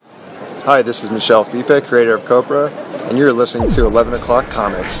Hi, this is Michelle Fife, creator of Cobra, and you're listening to 11 O'Clock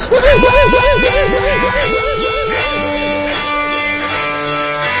Comics.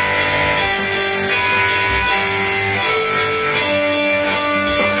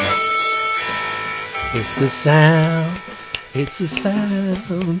 It's the sound. It's the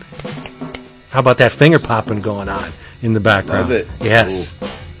sound. How about that finger popping going on in the background? Love it. Yes. Ooh.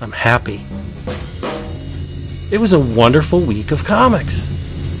 I'm happy. It was a wonderful week of comics.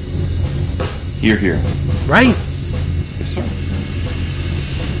 Hear, hear. Right? Yes, sir.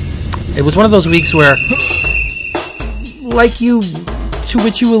 It was one of those weeks where, to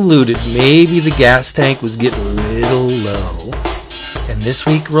which you alluded, maybe the gas tank was getting a little low. And this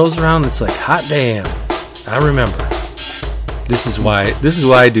week rolls around, and it's like, hot damn. I remember. This is why I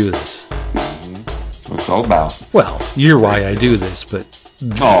do this. That's what it's all about. Well, you're why I do this, but...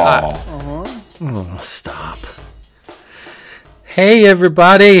 Oh, stop. Hey,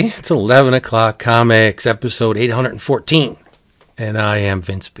 everybody. It's 11 O'Clock Comics, episode 814. And I am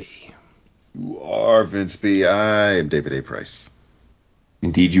Vince B. You are Vince B. I am David A. Price.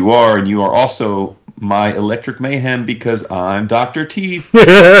 Indeed you are, and you are also my Electric Mayhem because I'm Dr. Teeth.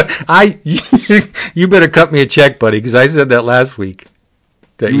 You better cut me a check, buddy, because I said that last week.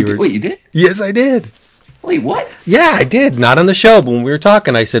 Wait, you did? Yes, I did. Wait, what? Yeah, I did. Not on the show, but when we were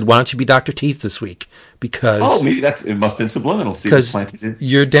talking, I said, why don't you be Dr. Teeth this week? Because... Oh, maybe it must have been subliminal. Because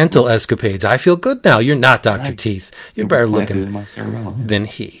your dental escapades. I feel good now. You're not Dr. Teeth. You're better looking than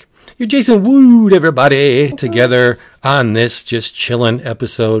he. You're Jason Wood, everybody, together on this just chillin'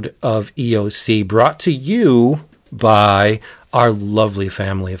 episode of EOC, brought to you by our lovely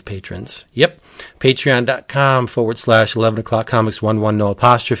family of patrons. Yep, patreon.com/11 o'clock comics 11 no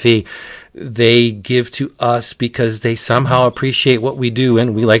apostrophe. They give to us because they somehow appreciate what we do,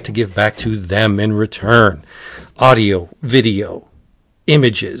 and we like to give back to them in return. Audio, video,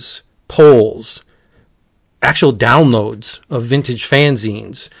 images, polls, actual downloads of vintage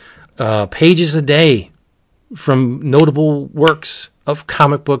fanzines, pages a day from notable works of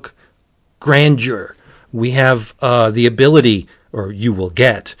comic book grandeur. We have the ability, or you will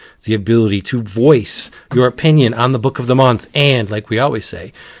get the ability to voice your opinion on the book of the month. And like we always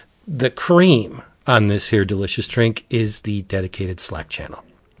say, the cream on this here delicious drink is the dedicated Slack channel,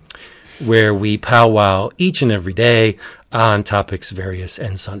 where we powwow each and every day on topics various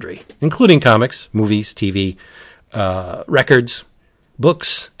and sundry, including comics, movies, TV, records,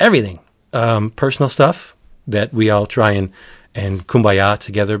 books, everything, personal stuff that we all try and kumbaya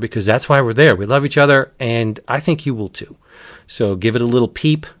together, because that's why we're there. We love each other, and I think you will too. So give it a little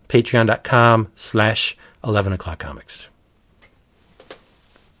peep, patreon.com/11 o'clock comics.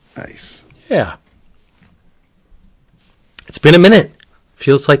 Nice. Yeah. It's been a minute.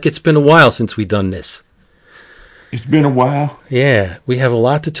 Feels like it's been a while since we've done this. It's been a while. Yeah, we have a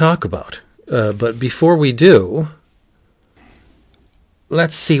lot to talk about. But before we do,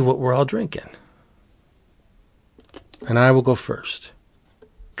 let's see what we're all drinking. And I will go first,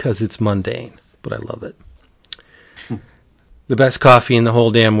 because it's mundane, but I love it. The best coffee in the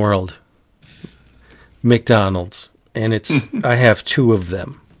whole damn world. McDonald's. And I have 2 of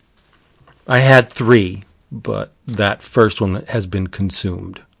them. I had 3, but that first one has been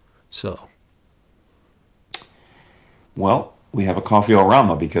consumed. So. Well, we have a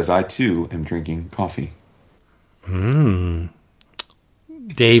coffee-orama because I, too, am drinking coffee.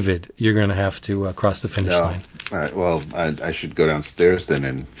 David, you're going to have to cross the finish line. I should go downstairs then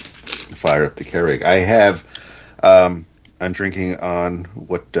and fire up the Keurig. I have, I'm drinking on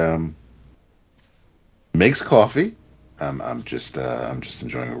what makes coffee. I'm just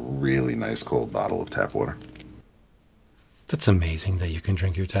enjoying a really nice cold bottle of tap water. That's amazing that you can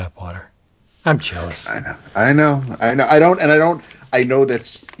drink your tap water. I'm jealous. I know. I know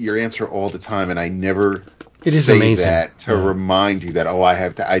that's your answer all the time, and I never say amazing. That to remind you that, I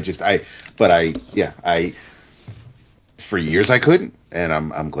have to, for years I couldn't, and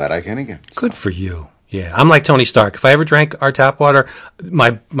I'm glad I can again. Good for you. Yeah, I'm like Tony Stark. If I ever drank our tap water,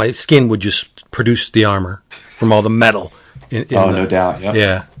 my skin would just produce the armor from all the metal. No doubt.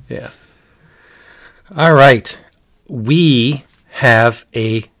 Yep. Yeah. All right. We have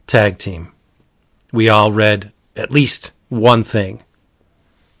a tag team. We all read at least one thing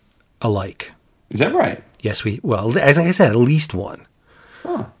alike. Is that right? Yes, as I said, at least one.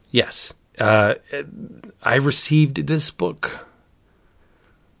 Huh. Yes. I received this book,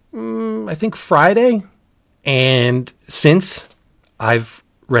 I think Friday, and since I've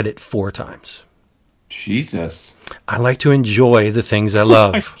read it 4 times. Jesus. I like to enjoy the things I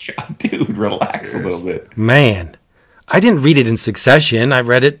love. Oh my God, dude, relax a little bit. Man, I didn't read it in succession. I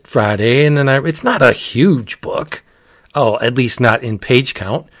read it Friday, and then it's not a huge book. Oh, at least not in page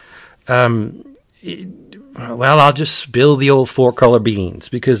count. Well, I'll just spill the old 4-color beans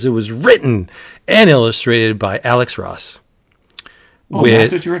because it was written and illustrated by Alex Ross. Oh,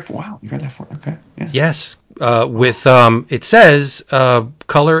 that's what you read for? Wow, you read that for? Okay. Yeah. Yes. With, it says,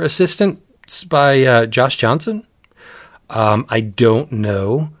 color assistance by Josh Johnson. I don't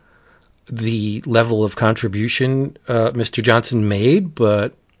know the level of contribution Mr. Johnson made,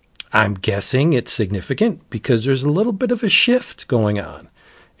 but I'm guessing it's significant because there's a little bit of a shift going on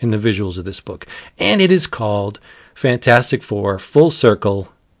in the visuals of this book. And it is called Fantastic Four Full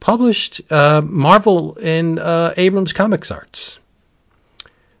Circle, published Marvel in Abrams Comics Arts,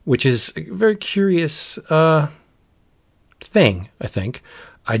 which is a very curious thing, I think.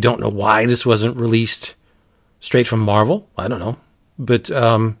 I don't know why this wasn't released straight from Marvel. I don't know. But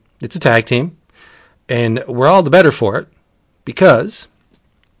it's a tag team, and we're all the better for it because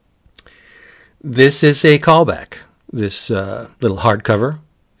this is a callback. This little hardcover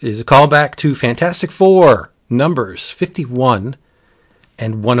is a callback to Fantastic Four numbers 51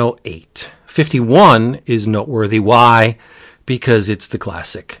 and 108. 51 is noteworthy. Why? Because it's the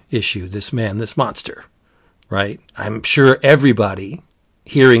classic issue, This Man, This Monster, right? I'm sure everybody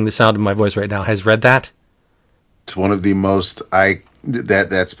hearing the sound of my voice right now has read that. It's one of the most,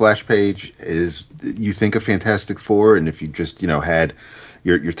 that splash page is, you think of Fantastic Four, and if you just, had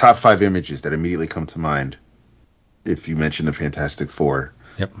your top 5 images that immediately come to mind, if you mention the Fantastic Four,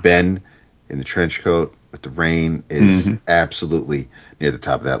 yep. Ben in the trench coat with the rain is absolutely near the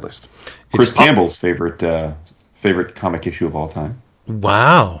top of that list. Chris Campbell's favorite comic issue of all time.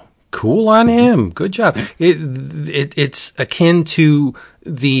 Wow. Cool on him. Good job. It's akin to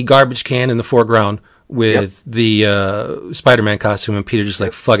the garbage can in the foreground with the Spider-Man costume, and Peter just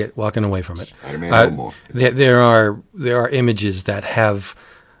like, fuck it, walking away from it. Spider-Man no more. There are images that have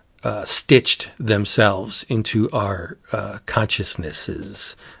stitched themselves into our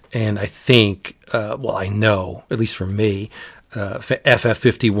consciousnesses. And I think, I know, at least for me,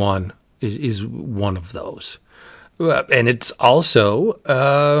 FF51 is one of those. And it's also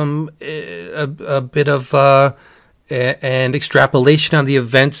a bit of an extrapolation on the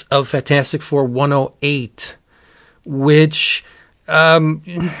events of Fantastic Four 108, which, by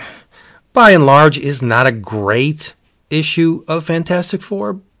and large, is not a great issue of Fantastic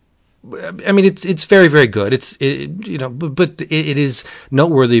Four. I mean, it's very, very good. But it is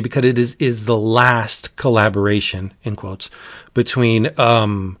noteworthy because it is the last collaboration, in quotes, between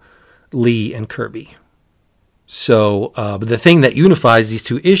Lee and Kirby. So, but the thing that unifies these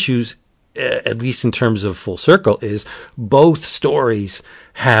two issues, at least in terms of Full Circle, is both stories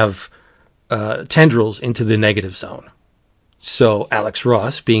have tendrils into the negative zone. So Alex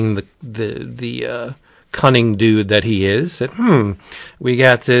Ross, being the cunning dude that he is, said, we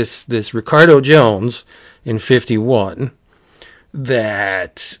got this Ricardo Jones in 51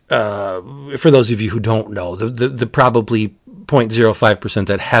 that, for those of you who don't know, the probably 0.05%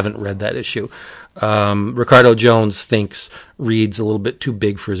 that haven't read that issue, Ricardo Jones thinks Reed's a little bit too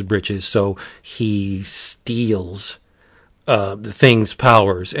big for his britches, so he steals the Thing's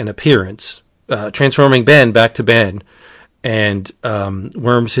powers and appearance, transforming Ben back to Ben, and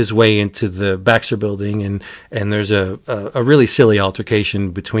worms his way into the Baxter Building, and there's a really silly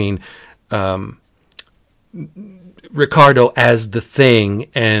altercation between Ricardo as the Thing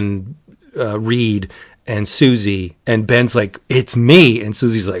and Reed and Susie, and Ben's like, it's me, and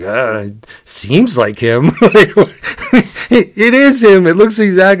Susie's like, seems like him. Like, it is him. It looks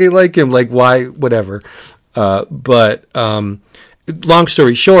exactly like him. Like, why? Whatever. But long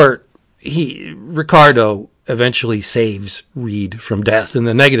story short, Ricardo eventually saves Reed from death in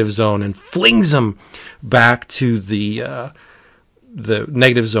the negative zone and flings him back to the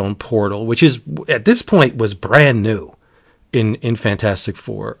negative zone portal, which is at this point was brand new in Fantastic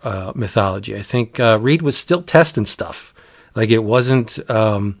Four mythology. I think Reed was still testing stuff. Like, it wasn't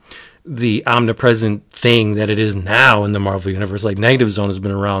the omnipresent thing that it is now in the Marvel Universe. Like, Negative Zone has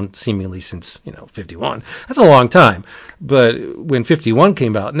been around seemingly since 51. That's a long time. But when 51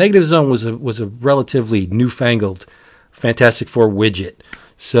 came out, Negative Zone was a relatively newfangled Fantastic Four widget.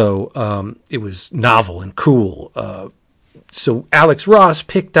 So it was novel and cool. So Alex Ross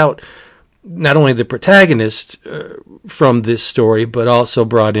picked out not only the protagonist from this story, but also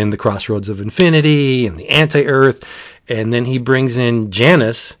brought in the Crossroads of Infinity and the Anti-Earth. And then he brings in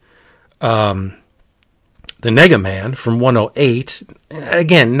Janus, the Nega Man from 108.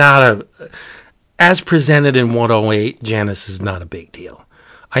 Again, as presented in 108, Janus is not a big deal.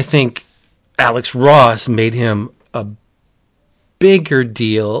 I think Alex Ross made him a bigger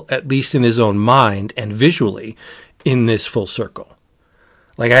deal, at least in his own mind and visually, in this Full Circle.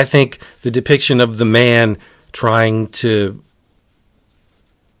 Like, I think the depiction of the man trying to,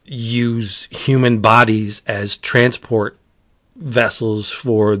 use human bodies as transport vessels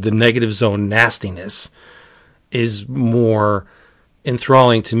for the negative zone nastiness is more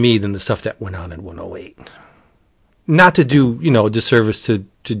enthralling to me than the stuff that went on in 108. Not to do, a disservice to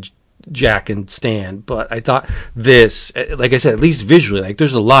Jack and Stan, but I thought this, like I said, at least visually, like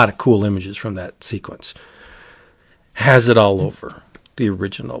there's a lot of cool images from that sequence. Has it all over the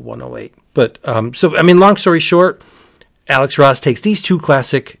original 108. But, long story short, Alex Ross takes these two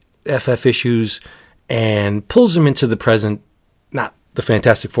classic FF issues and pulls them into the present, not the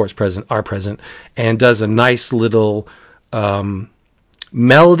Fantastic Four's present, our present, and does a nice little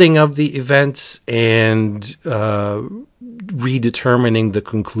melding of the events and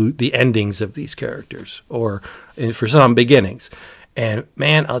redetermining the endings of these characters, or for some, beginnings. And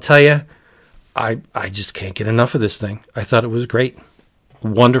man, I'll tell you, I just can't get enough of this thing. I thought it was great.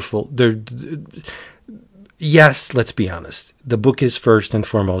 Wonderful. Yes, let's be honest. The book is first and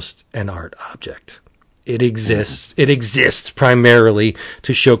foremost an art object. It exists. It exists primarily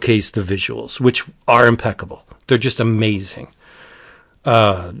to showcase the visuals, which are impeccable. They're just amazing.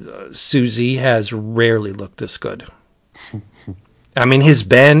 Susie has rarely looked this good. I mean, his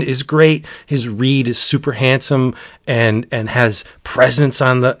Ben is great. His Reed is super handsome and has presence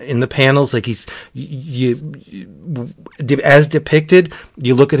in the panels. Like as depicted,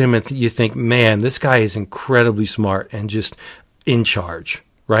 you look at him and you think, man, this guy is incredibly smart and just in charge,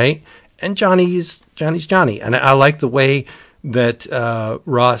 right? And Johnny's Johnny. And I like the way that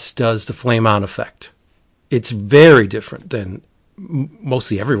Ross does the flame on effect. It's very different than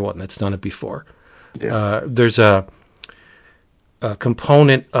mostly everyone that's done it before. Yeah. There's a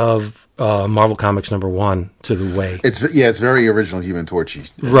component of Marvel Comics #1 to the way it's very original Human Torchy,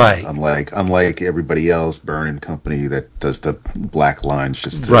 right? Unlike everybody else, Byrne and Company that does the black lines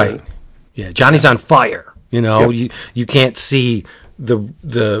just right. Yeah, Johnny's on fire. You can't see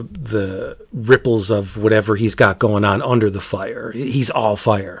the ripples of whatever he's got going on under the fire. He's all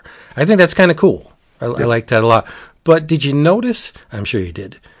fire. I think that's kind of cool. I like that a lot. But did you notice? I'm sure you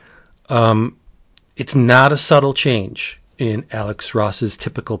did. It's not a subtle change in Alex Ross's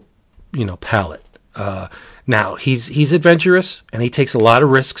typical, palette. Now he's adventurous and he takes a lot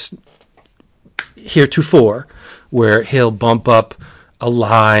of risks heretofore, where he'll bump up a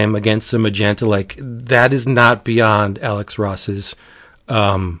lime against a magenta. Like that is not beyond Alex Ross's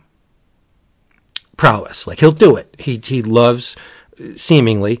prowess. Like he'll do it. He loves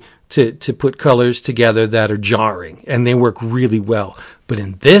seemingly to put colors together that are jarring, and they work really well. But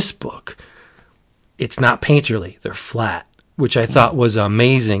in this book, it's not painterly. They're flat, which I thought was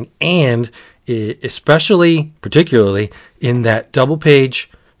amazing. And particularly in that double page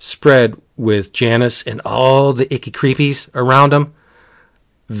spread with Janice and all the icky creepies around him,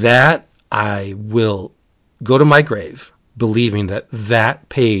 that I will go to my grave believing that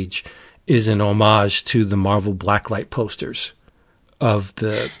page is an homage to the Marvel Blacklight posters of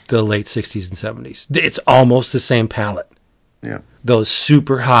the late 60s and 70s. It's almost the same palette. Yeah. Those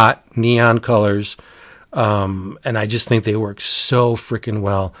super hot neon colors. And I just think they work so freaking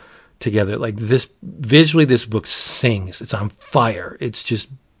well together. Like visually, this book sings. It's on fire. It's just,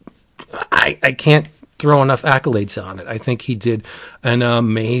 I can't throw enough accolades on it. I think he did an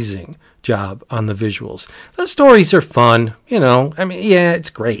amazing job on the visuals. The stories are fun,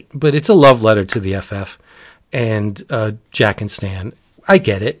 it's great, but it's a love letter to the FF and Jack and Stan. I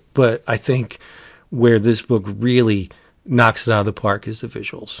get it, but I think where this book really knocks it out of the park is the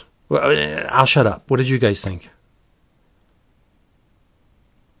visuals. Well, I'll shut up. What did you guys think?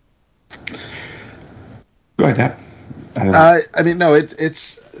 Go ahead, Dad.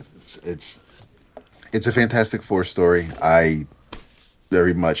 It's a Fantastic Four story.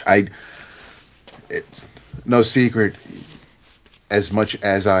 It's no secret, as much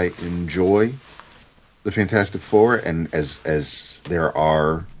as I enjoy the Fantastic Four, and as there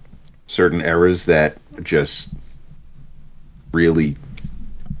are certain eras that just really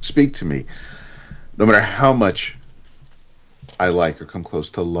speak to me, no matter how much I like or come close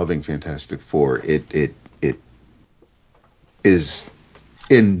to loving Fantastic Four, it is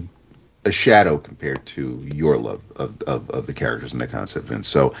in a shadow compared to your love of the characters and the concept, Vince.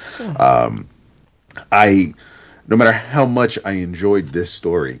 So, no matter how much I enjoyed this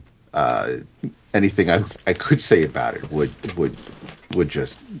story, anything I could say about it would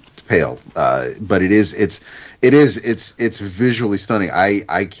just pale. But it's visually stunning.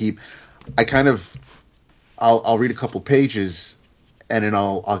 I'll read a couple pages and then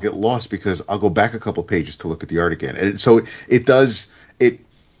I'll get lost because I'll go back a couple pages to look at the art again. And so it's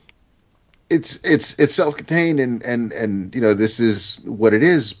self-contained and this is what it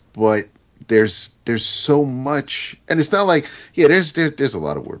is, but there's so much, and it's not like, yeah, there's a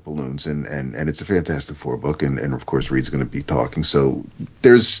lot of word balloons, and it's a Fantastic Four book, and of course Reed's going to be talking, so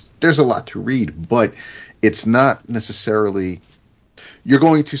there's a lot to read, but it's not necessarily, you're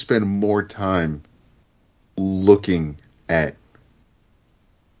going to spend more time looking at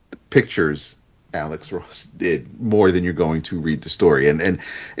pictures Alex Ross did more than you're going to read the story, and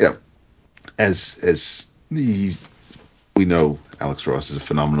you know, as we know, Alex Ross is a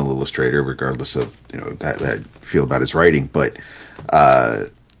phenomenal illustrator, regardless of, you know, that how you feel about his writing. But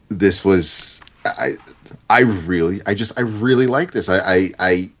this was, I really like this.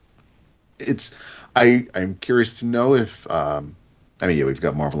 I'm curious to know if I mean, yeah, we've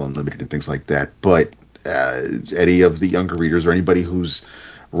got Marvel Unlimited and things like that, but any of the younger readers or anybody who's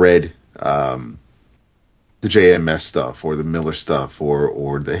read the JMS stuff or the Miller stuff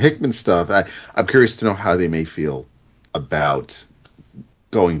or the Hickman stuff, I'm curious to know how they may feel about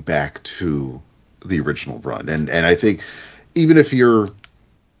going back to the original run. And I think even if you're,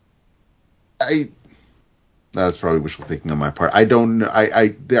 that's probably wishful thinking on my part. I don't know. I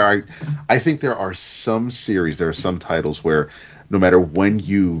think there are some series, there are some titles where no matter when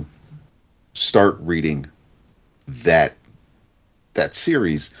you start reading that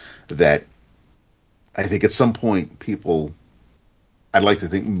series, that I think at some point people, I'd like to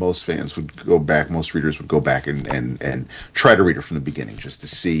think most fans would go back, most readers would go back and try to read it from the beginning, just to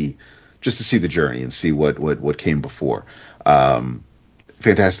see the journey and see what came before.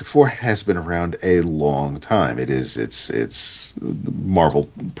 Fantastic Four has been around a long time. It's Marvel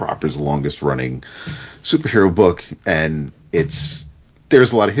proper's longest running superhero book, and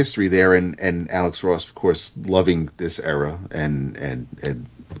there's a lot of history there, and Alex Ross, of course, loving this era and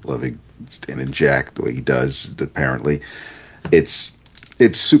loving Stan and Jack the way he does, apparently. It's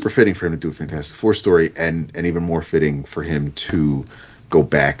super fitting for him to do a Fantastic Four story, and even more fitting for him to go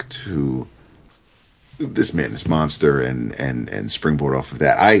back to this Man, this Monster, and springboard off of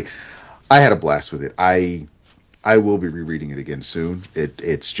that. I had a blast with it. I will be rereading it again soon.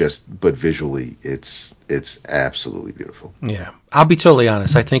 It's just, but visually, it's absolutely beautiful. Yeah, I'll be totally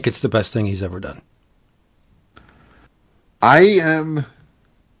honest. I think it's the best thing he's ever done. I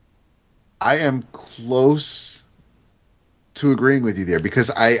am close to agreeing with you there, because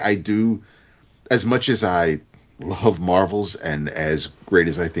I do, as much as I love Marvels and as great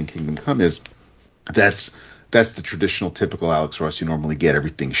as I think Kingdom Come is, that's the traditional typical Alex Ross you normally get.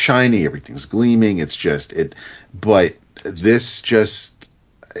 Everything's shiny, everything's gleaming. It's just it, but this is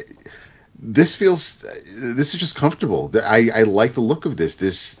just comfortable. I like the look of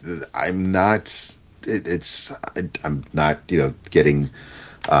this. I'm not, I'm not, you know, getting,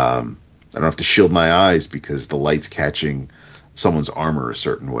 I don't have to shield my eyes because the light's catching someone's armor a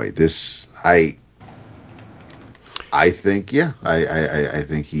certain way. This, I think, yeah, I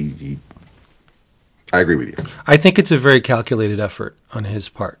think he I agree with you. I think it's a very calculated effort on his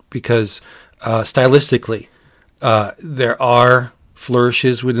part, because stylistically, there are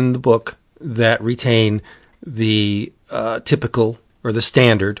flourishes within the book that retain the typical or the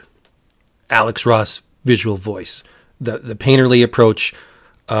standard Alex Ross visual voice. The painterly approach,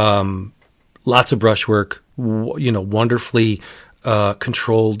 lots of brushwork, wonderfully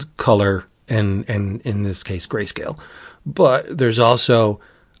controlled color, and in this case grayscale. But there's also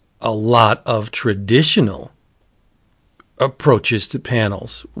a lot of traditional approaches to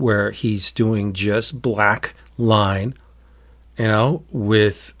panels where he's doing just black line,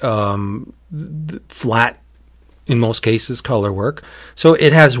 with flat, in most cases, color work. So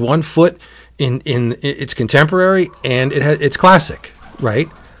it has one foot in it's contemporary, and it's classic, right?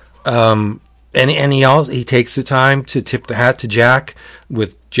 And he takes the time to tip the hat to Jack,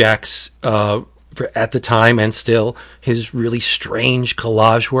 with Jack's at the time and still his really strange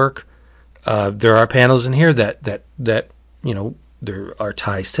collage work. There are panels in here that there are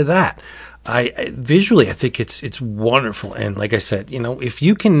ties to that. Visually, I think it's wonderful. And like I said, if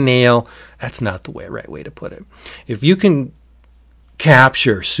you can nail, that's not the right way to put it. If you can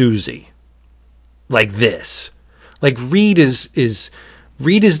capture Susie like this, like Reed is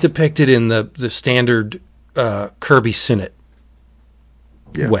depicted in the standard Kirby Sinnott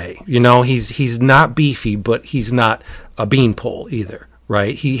way. He's not beefy, but he's not a beanpole either,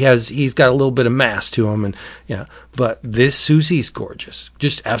 right? He's got a little bit of mass to him, and but this Susie's gorgeous,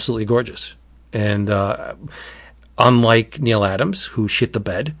 just absolutely gorgeous. And unlike Neil Adams, who shit the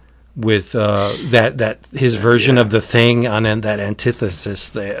bed with that his version of the Thing on that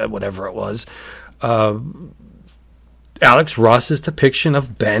antithesis, whatever it was, Alex Ross's depiction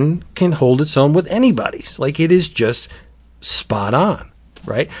of Ben can hold its own with anybody's. Like, it is just spot on.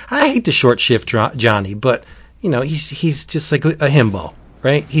 Right? I hate to short shift Johnny, but he's just like a himbo.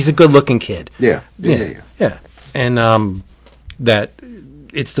 right? He's a good-looking kid. Yeah. And that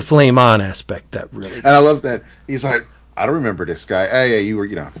it's the flame on aspect that really. And I love that he's like, I don't remember this guy. Hey, you were,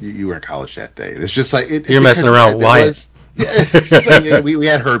 you were in college that day. It's just like you're messing around with Wyatt. We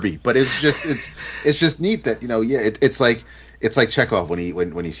had Herbie, but it's just neat that it's like Chekhov when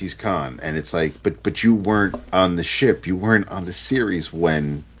he sees Khan, and it's like, but you weren't on the ship, you weren't on the series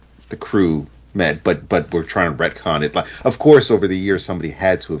when the crew met, but we're trying to retcon it. Like, of course, over the years, someone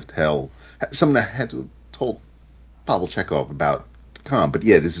had to have told Pavel Chekhov about Khan, but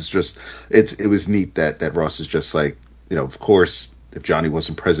yeah, this is just it was neat that Ross is just like, of course, if Johnny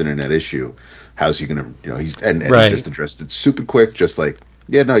wasn't present in that issue, how's he gonna, he's and right. He just addressed it super quick, just like,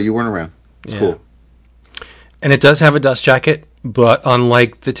 yeah, no, you weren't around. It's cool. And it does have a dust jacket, but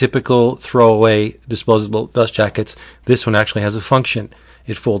unlike the typical throwaway disposable dust jackets, this one actually has a function.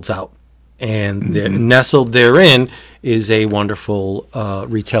 It folds out. And nestled therein is a wonderful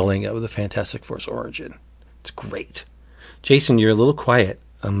retelling of the Fantastic Four's origin. It's great. Jason, you're a little quiet.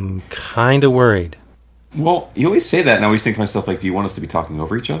 I'm kind of worried. Well, you always say that, and I always think to myself, like, do you want us to be talking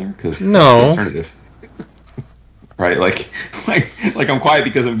over each other? Because no. Alternative. Right, like I'm quiet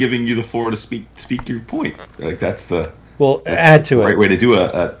because I'm giving you the floor to speak your point. Like that's add to the it. Right way to do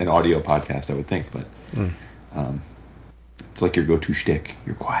an audio podcast, I would think. But it's like your go-to shtick.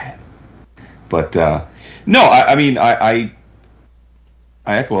 You're quiet. But no, I mean I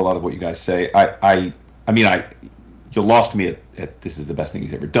echo a lot of what you guys say. I mean you lost me at this is the best thing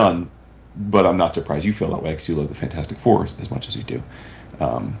he's ever done. But I'm not surprised you feel that way because you love the Fantastic Four as much as you do.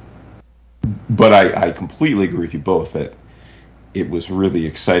 But I completely agree with you both that it was really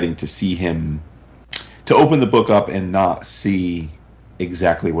exciting to see him, to open the book up and not see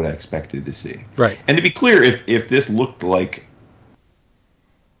exactly what I expected to see. Right. And to be clear, if this looked like,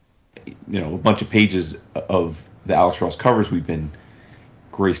 a bunch of pages of the Alex Ross covers we've been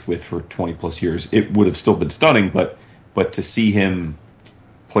graced with for 20 plus years, it would have still been stunning, but to see him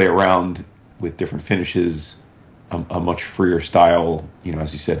play around with different finishes, a much freer style,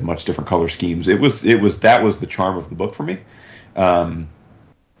 as you said, much different color schemes. That was the charm of the book for me. And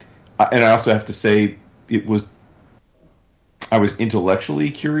I also have to say, I was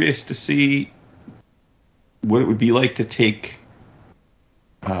intellectually curious to see what it would be like to take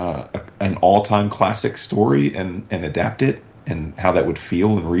an all-time classic story and adapt it, and how that would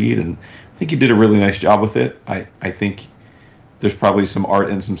feel and read. And I think he did a really nice job with it. I think there's probably some art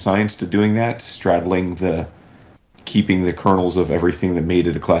and some science to doing that, straddling keeping the kernels of everything that made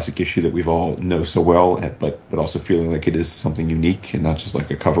it a classic issue that we've all know so well, but also feeling like it is something unique and not just like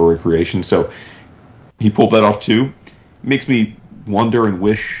a cover recreation. So he pulled that off too. Makes me wonder and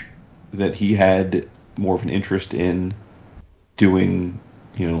wish that he had more of an interest in doing,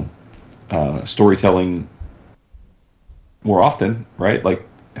 storytelling more often, right? Like,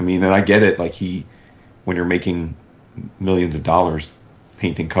 I mean, and I get it. Like when you're making millions of dollars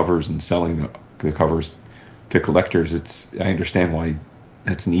painting covers and selling the covers to collectors, I understand why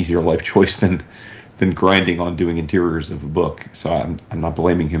that's an easier life choice than grinding on doing interiors of a book. So I'm not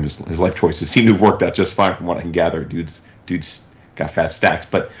blaming him. His life choices seem to have worked out just fine from what I can gather. Dude's got fat stacks,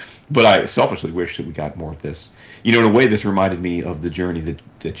 but I selfishly wish that we got more of this. In a way, this reminded me of the journey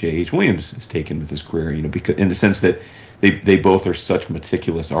that J.H. Williams has taken with his career. Because in the sense that they both are such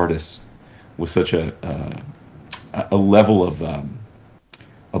meticulous artists with such a level of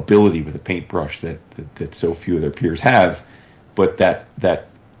ability with a paintbrush that so few of their peers have, but that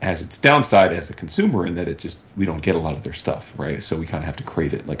has its downside as a consumer in that we don't get a lot of their stuff, right? So we kind of have to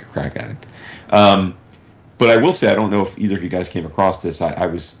crave it like a crack addict. But I will say, I don't know if either of you guys came across this. I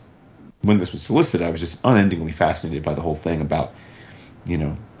was, when this was solicited, I was just unendingly fascinated by the whole thing about,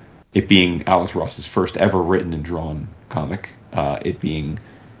 it being Alex Ross's first ever written and drawn comic, it being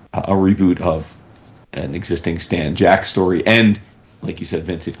a reboot of an existing Stan Jack story, and like you said,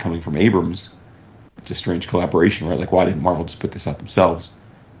 Vince, it coming from Abrams. It's a strange collaboration, right? Like, why didn't Marvel just put this out themselves?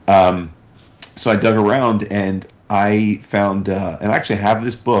 So I dug around and I found, and I actually have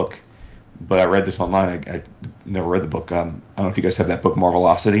this book, but I read this online. I never read the book. I don't know if you guys have that book,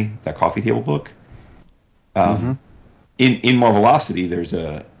 Marvelocity, that coffee table book. In Marvelocity, there's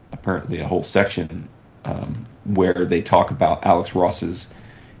apparently a whole section where they talk about Alex Ross's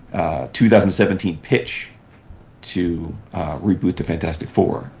 2017 pitch to reboot the Fantastic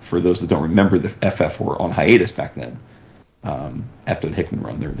Four. For those that don't remember, the FF were on hiatus back then. After the Hickman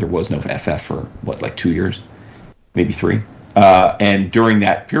run, there was no FF for 2 years, maybe 3. And during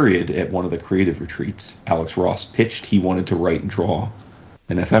that period, at one of the creative retreats, Alex Ross pitched he wanted to write and draw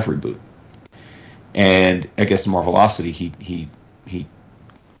an FF reboot. And I guess in Marvelocity, he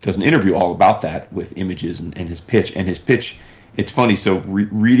does an interview all about that with images and his pitch. And his pitch it's funny. So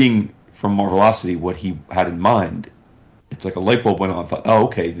reading from Marvelocity what he had in mind, it's like a light bulb went on. I thought, oh,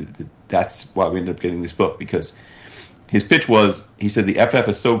 okay, that's why we ended up getting this book, because his pitch was, he said, the FF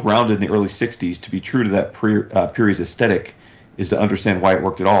is so grounded in the early 60s, to be true to that period's aesthetic is to understand why it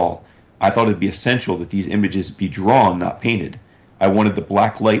worked at all. I thought it'd be essential that these images be drawn, not painted. I wanted the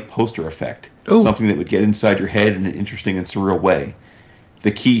black light poster effect, something that would get inside your head in an interesting and surreal way.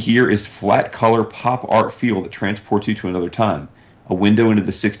 The key here is flat color pop art feel that transports you to another time. A window into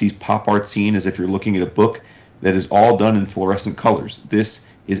the 60s pop art scene as if you're looking at a book that is all done in fluorescent colors. This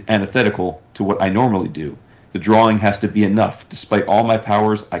is antithetical to what I normally do. The drawing has to be enough. Despite all my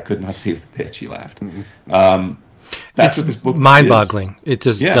powers, I could not save the pitch, he laughed. That's what this book mind-boggling. is. It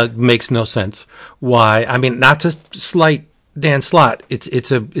just makes no sense. Why? I mean, not to slight Dan Slott.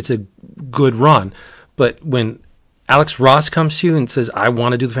 It's a good run. But when Alex Ross comes to you and says, I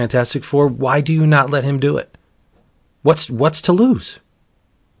want to do the Fantastic Four, why do you not let him do it? What's to lose?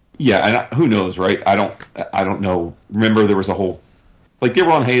 Yeah, and who knows, right? I don't know. Remember, there was a whole, like, they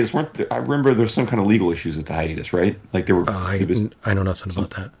were on hiatus, weren't there? I remember there was some kind of legal issues with the hiatus, right? Like there were. I know nothing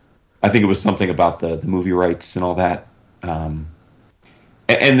about that. I think it was something about the movie rights and all that. And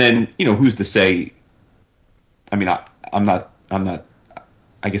then, who's to say? I mean, I'm not.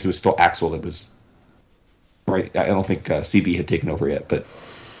 I guess it was still Axel that was right. I don't think CB had taken over yet, but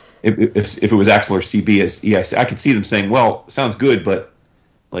if it was Axel or CB, yes, I could see them saying, "Well, sounds good, but."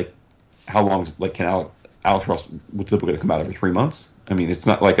 Like, how long? Like, can Alex Ross? What's the book going to come out every 3 months? I mean, it's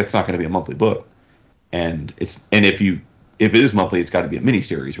not going to be a monthly book, and if it is monthly, it's got to be a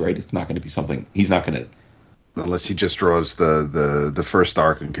miniseries, right? It's not going to be something. He's not going to, unless he just draws the first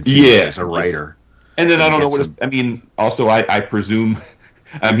arc and continues as a writer. And then I don't know what. I mean, also I presume,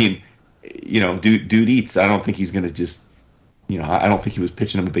 I mean, dude eats. I don't think he's going to just, I don't think he was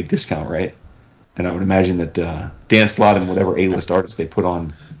pitching him a big discount, right? And I would imagine that Dan Slott and whatever A-list artists they put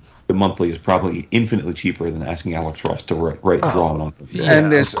on the monthly is probably infinitely cheaper than asking Alex Ross to write and draw on. Yeah,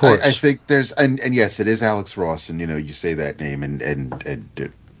 and there's, I think there's, and yes, it is Alex Ross, and you say that name, and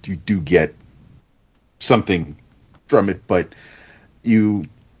you do get something from it, but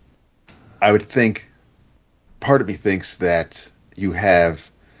I would think, part of me thinks that you have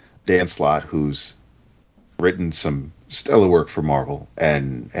Dan Slott, who's written some stellar work for Marvel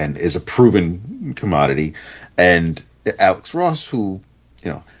and is a proven commodity, and Alex Ross, who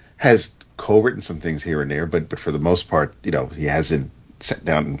has co-written some things here and there, but for the most part, he hasn't sat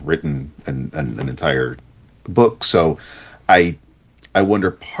down and written an entire book. So I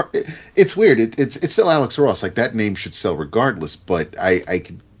wonder. It's weird. It's still Alex Ross. Like, that name should sell regardless. But I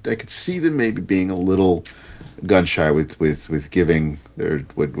could see them maybe being a little gun shy with giving their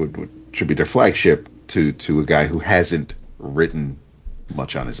what should be their flagship to a guy who hasn't written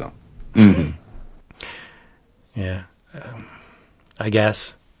much on his own. Mm-hmm. Yeah, I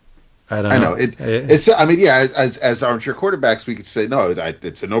guess. I don't know. It's. I mean, yeah. As armchair quarterbacks, we could say no.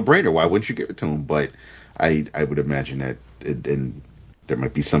 It's a no-brainer. Why wouldn't you give it to him? But I would imagine that, and there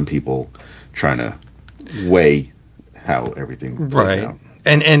might be some people trying to weigh how everything right. Out.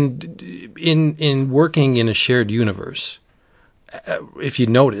 And in working in a shared universe, if you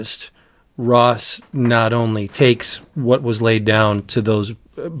noticed, Ross not only takes what was laid down to those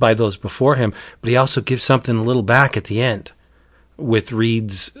before him, but he also gives something a little back at the end with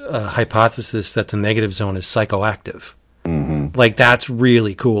Reed's hypothesis that the negative zone is psychoactive. Mm-hmm. Like, that's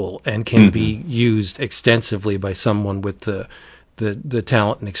really cool and can be used extensively by someone with the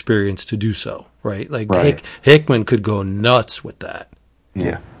talent and experience to do so, right? Like, right. Hickman could go nuts with that.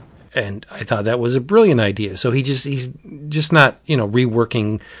 Yeah. And I thought that was a brilliant idea. So he's just not,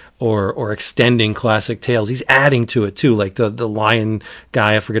 reworking or extending classic tales. He's adding to it too, like the lion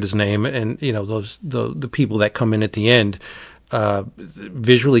guy, I forget his name, and those the people that come in at the end,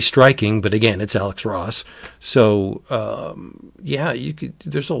 visually striking, but again, it's Alex Ross. So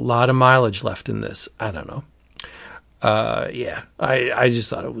there's a lot of mileage left in this. I don't know. I just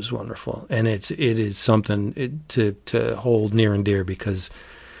thought it was wonderful, and it is something to hold near and dear, because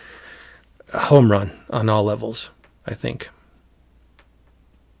a home run on all levels, I think.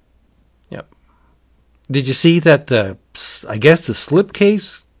 Yep. Did you see that the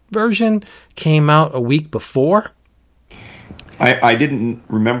slipcase version came out a week before? I didn't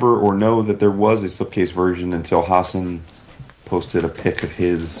remember or know that there was a slipcase version until Hassan posted a pic of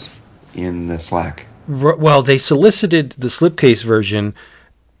his in the Slack. Well, they solicited the slipcase version.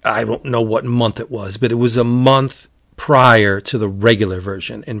 I don't know what month it was, but it was a month prior to the regular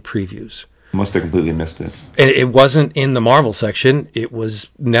version in previews. Must have completely missed it. And it wasn't in the Marvel section. It was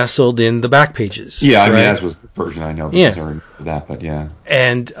nestled in the back pages. Yeah, I mean, right? as was the version I know. Because I remember that, but yeah.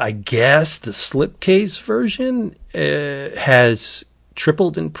 And I guess the slipcase version has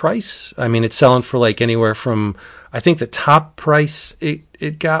tripled in price. I mean, it's selling for like anywhere from, I think the top price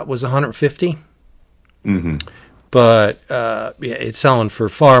it got was $150. Mm-hmm. But it's selling for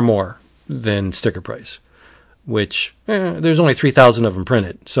far more than sticker price, which there's only 3,000 of them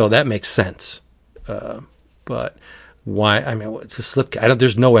printed, so that makes sense. But why? I mean, it's a slipcase.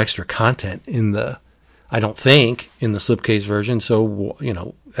 There's no extra content in the, I don't think, in the slipcase version. So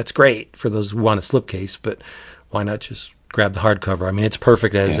that's great for those who want a slipcase, but why not just grab the hardcover? I mean, it's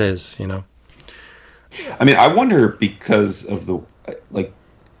perfect as is. I mean, I wonder because of the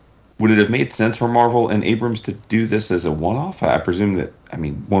would it have made sense for Marvel and Abrams to do this as a one-off? I presume that. I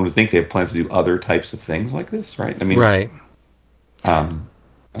mean, one would think they have plans to do other types of things like this, right? I mean, right. I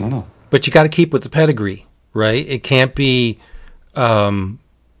don't know. But you got to keep with the pedigree, right? It can't be. I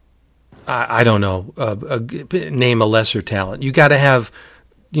don't know. Name a lesser talent. You got to have,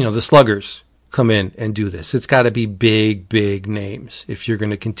 the Sluggers come in and do this. It's got to be big, big names if you're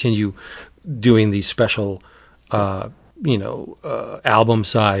going to continue doing these special,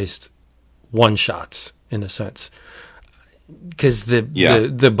 album-sized one-shots in a sense, because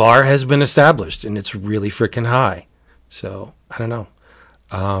the bar has been established and it's really freaking high. So I don't know.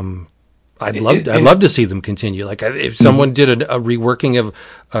 I'd love to see them continue. Like if someone did a reworking of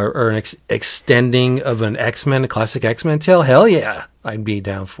or an extending of an X-Men, a classic X-Men tale, hell yeah, I'd be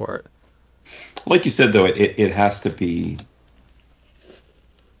down for it. Like you said, though, it has to be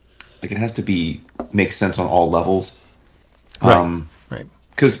make sense on all levels. Right.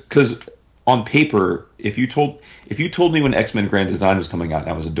 Because on paper, if you told me when X-Men Grand Design was coming out and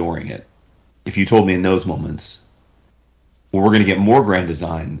I was adoring it, if you told me in those moments, well, we're going to get more Grand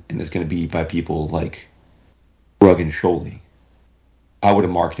Design and it's going to be by people like Rugg and Scholey, I would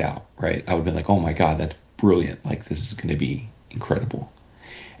have marked out, right? I would have been like, oh my God, that's brilliant. Like, this is going to be incredible.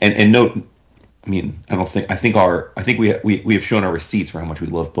 And note, I mean, I think we have shown our receipts for how much we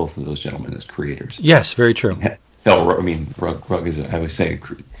love both of those gentlemen as creators. Yes, very true. Hell, I mean, Rugg is, I always say,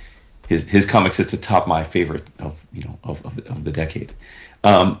 his comic sits atop my favorite of the decade.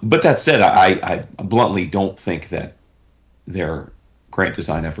 But that said, I bluntly don't think that their Grand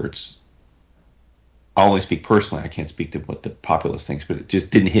Design efforts. I'll only speak personally. I can't speak to what the populace thinks, but it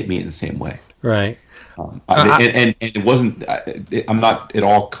just didn't hit me in the same way. Right. And it wasn't. I'm not at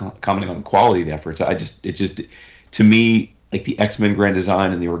all commenting on the quality of the efforts. It just to me, like the X-Men Grand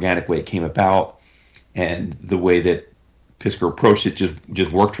Design and the organic way it came about, and the way that Pisker approached it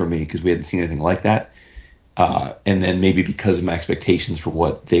just worked for me because we hadn't seen anything like that. And then maybe because of my expectations for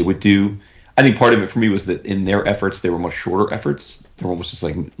what they would do, I think part of it for me was that in their efforts, they were much shorter efforts. They were almost just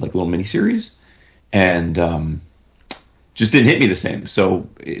like little miniseries, and just didn't hit me the same. So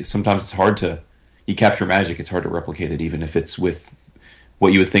sometimes it's hard to. You capture magic. It's hard to replicate it, even if it's with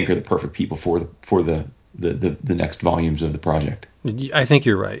what you would think are the perfect people for the next volumes of the project. I think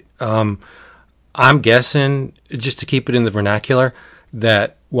you're right. I'm guessing, just to keep it in the vernacular,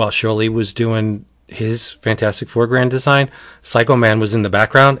 that while Scholey was doing his Fantastic Four Grand Design, Psycho Man was in the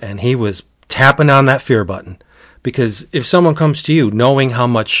background and he was tapping on that fear button. Because if someone comes to you knowing how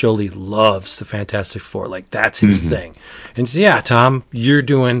much Scholey loves the Fantastic Four, like that's his thing, and says, yeah, Tom, you're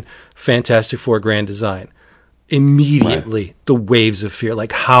doing Fantastic Four Grand Design. Immediately, the waves of fear.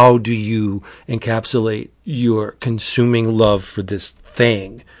 Like, how do you encapsulate your consuming love for this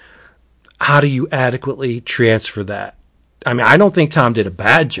thing? How do you adequately transfer that? I mean, I don't think Tom did a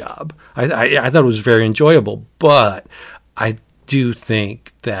bad job. I thought it was very enjoyable, but I do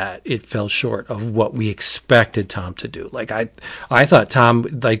think that it fell short of what we expected Tom to do. Like I thought Tom,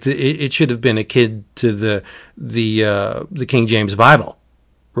 like it should have been a kid to the King James Bible,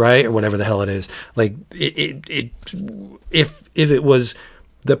 right, or whatever the hell it is. Like if it was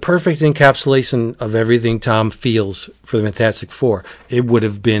the perfect encapsulation of everything Tom feels for the Fantastic Four, it would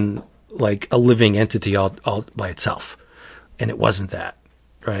have been like a living entity all by itself, and it wasn't that.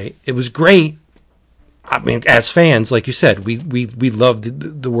 Right? It was great. I mean, as fans, like you said, we loved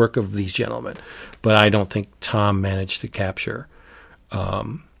the work of these gentlemen, but I don't think Tom managed to capture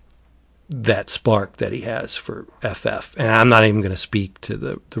that spark that he has for FF. And I'm not even going to speak to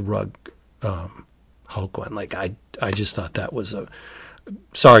the Rugg Hulk one. Like I just thought that was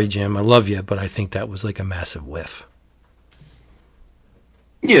sorry, Jim, I love you, but I think that was like a massive whiff.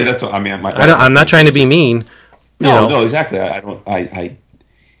 Yeah, that's what I mean. I'm not trying to be mean. No, exactly.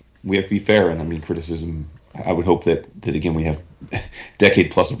 We have to be fair, and I mean criticism. I would hope that again we have decade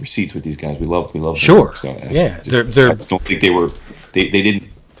plus of receipts with these guys. We love sure. Them, so yeah, I just don't think they were. They didn't.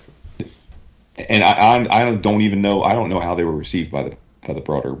 and I don't even know. I don't know how they were received by the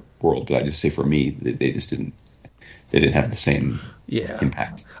broader world, but I just say for me, they just didn't. They didn't have the same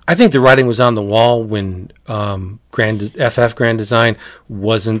impact. I think the writing was on the wall when FF Grand Design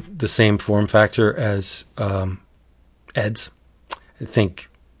wasn't the same form factor as Ed's. I think,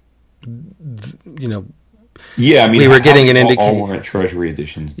 Yeah, I mean, we were getting an indication. All weren't Treasury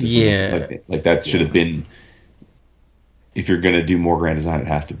editions. Like that should have been. If you're going to do more Grand Design, it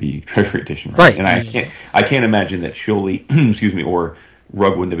has to be Treasury edition, right? And I can't imagine that Scioli, excuse me, or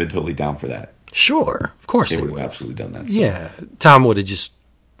Rugg wouldn't have been totally down for that. Sure, of course they would have absolutely done that. So. Yeah, Tom would have just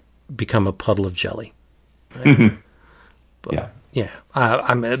become a puddle of jelly. Right? But,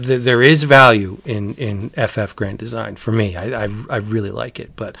 there is value in FF Grand Design for me. I really like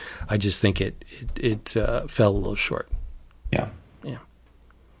it, but I just think it fell a little short. Yeah.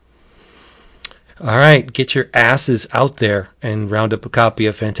 All right, get your asses out there and round up a copy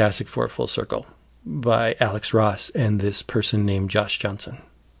of Fantastic Four Full Circle by Alex Ross and this person named Josh Johnson,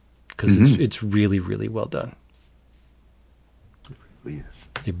 because it's really, really well done. It really is.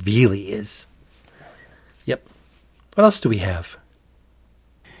 It really is. Yep. What else do we have?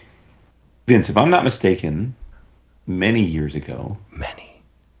 Vince, if I'm not mistaken, many years ago,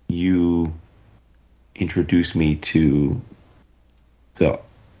 you introduced me to the.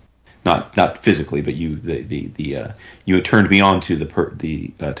 Not physically, but you had turned me on to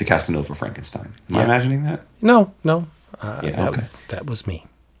to Casanova Frankenstein. Am I imagining that? No. Okay. That was me.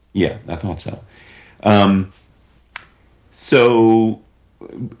 Yeah, I thought so. I still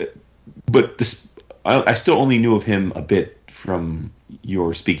only knew of him a bit from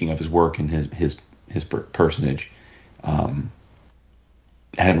your speaking of his work and his personage. I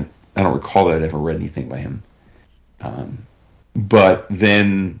don't recall that I'd ever read anything by him. But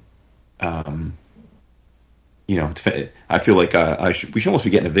then. I feel like we should almost be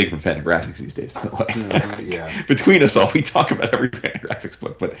getting a vig from Fantagraphics these days. By the way, yeah. Between us all, we talk about every Fantagraphics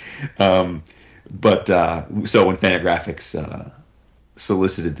book. So when Fantagraphics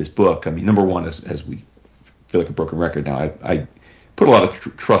solicited this book, I mean, number one, as we feel like a broken record now, I put a lot of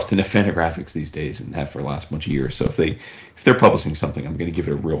trust into Fantagraphics these days and have for the last bunch of years. So if they're publishing something, I'm going to give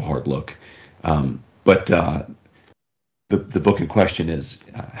it a real hard look. The book in question is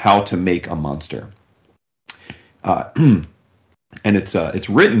How to Make a Monster, and it's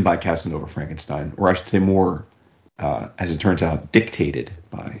written by Casanova Frankenstein, or I should say more, as it turns out, dictated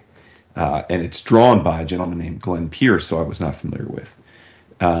by, and it's drawn by a gentleman named Glenn Pierce, who I was not familiar with.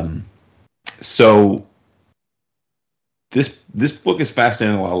 So this book is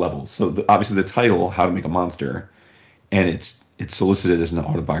fascinating on a lot of levels. So obviously the title, How to Make a Monster, and it's solicited as an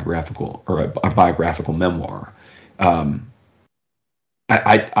autobiographical or a biographical memoir. I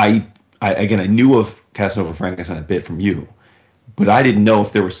knew of Casanova Frankenstein a bit from you, but I didn't know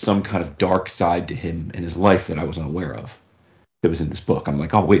if there was some kind of dark side to him in his life that I wasn't aware of that was in this book. I'm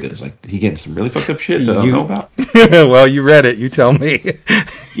like, oh wait, it's like he getting some really fucked up shit that I don't know about. Well, you read it. You tell me.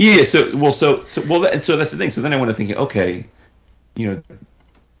 Yeah. So that's the thing. So then I went to thinking, okay,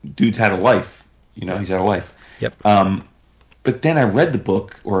 dude's had a life. He's had a life. Yep. But then I read the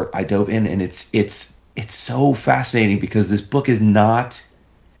book, or I dove in, and it's so fascinating because this book is not,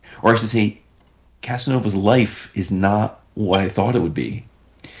 or I should say, Casanova's life is not what I thought it would be.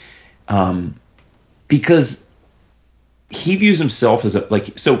 Because he views himself as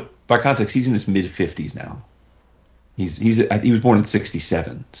so by context, he's in his mid-50s now. He was born in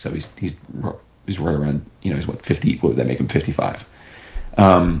 1967, so he's right around, he's what, 50, what would that make him, 55?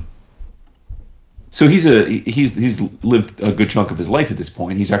 So he's lived a good chunk of his life at this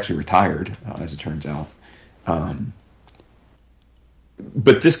point. He's actually retired, as it turns out.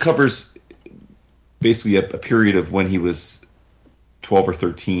 But this covers basically a period of when he was 12 or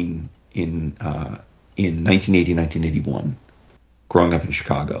 13 in 1980, 1981, growing up in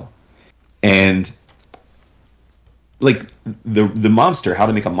Chicago. And like the monster, How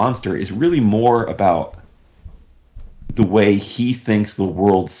to Make a Monster, is really more about the way he thinks the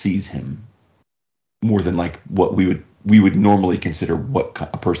world sees him, more than like what we would normally consider what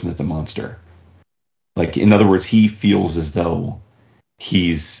a person that's a monster. Like, in other words, he feels as though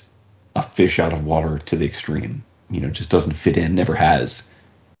he's a fish out of water to the extreme. Just doesn't fit in, never has,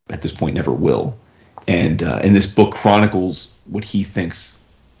 at this point, never will. And this book chronicles what he thinks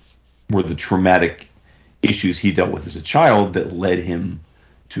were the traumatic issues he dealt with as a child that led him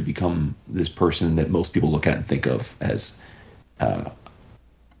to become this person that most people look at and think of as an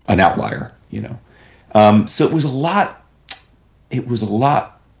outlier. So it was a lot.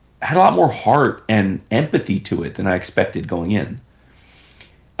 Had a lot more heart and empathy to it than I expected going in,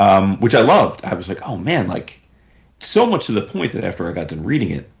 which I loved. I was like, oh man, like, so much to the point that after I got done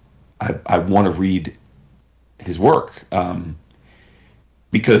reading it, I want to read his work,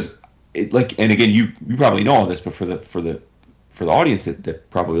 because it, like, and again, you probably know all this, but for the audience that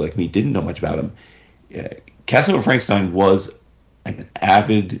probably like me didn't know much about him, Casanova Frankenstein was an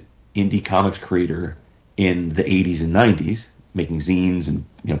avid indie comics creator in the 80s and 90s, making zines and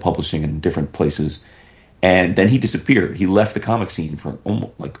publishing in different places. And then he disappeared. He left the comic scene for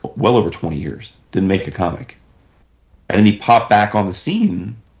almost, like, well over 20 years. Didn't make a comic. And then he popped back on the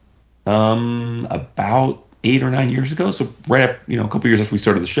scene about 8 or 9 years ago. So right after, a couple years after we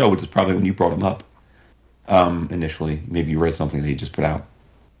started the show, which is probably when you brought him up initially. Maybe you read something that he just put out.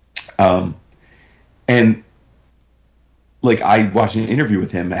 And like, I watched an interview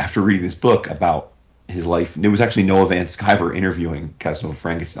with him after reading this book about his life. And it was actually Noah Van Sciver interviewing Casanova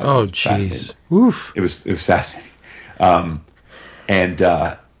Frankenstein. Oh, jeez. Oof. It was fascinating. And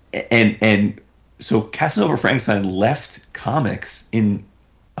so Casanova Frankenstein left comics in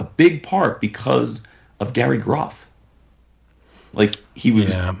a big part because of Gary Groth. Like, he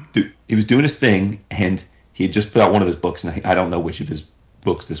was doing his thing, and he had just put out one of his books, and I don't know which of his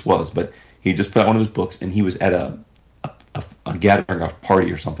books this was, but he just put out one of his books, and he was at a gathering, a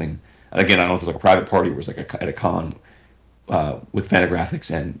party or something. And again, I don't know if it was like a private party or it was like at a con with Fantagraphics,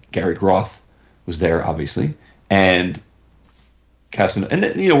 and Gary Groth was there, obviously, and Casanova, and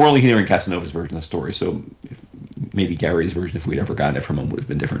we're only hearing Casanova's version of the story, so maybe Gary's version, if we'd ever gotten it from him, would have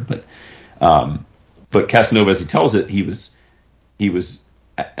been different. But Casanova, as he tells it, he was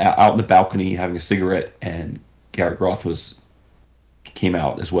out in the balcony having a cigarette, and Gary Groth came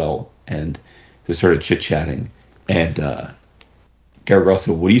out as well, and they started chit chatting, and Gary Groth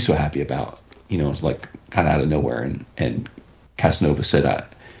said, "What are you so happy about?" It's like kind of out of nowhere, and Casanova said,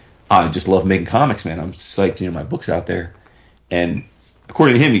 "I just love making comics, man. I'm psyched, my book's out there." And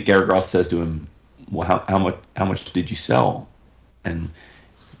according to him, Gary Groth says to him, "Well, how much did you sell?" And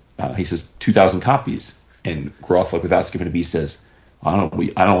he says 2,000 copies. And Groth, like, without skipping a beat, says, I don't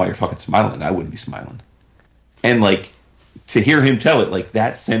know why you're fucking smiling. I wouldn't be smiling." And like, to hear him tell it, like,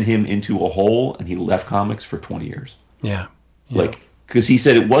 that sent him into a hole, and he left comics for 20 years. Yeah. Like, because he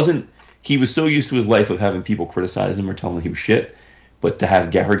said it wasn't. He was so used to his life of having people criticize him or tell him he was shit, but to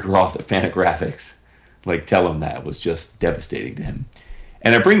have Gary Groth at Fantagraphics like tell him that was just devastating to him.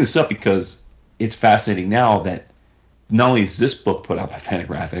 And I bring this up because it's fascinating now that not only is this book put out by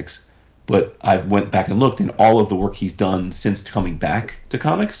Fantagraphics, but I've went back and looked, and all of the work he's done since coming back to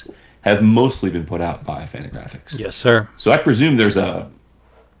comics have mostly been put out by Fantagraphics. Yes, sir. So I presume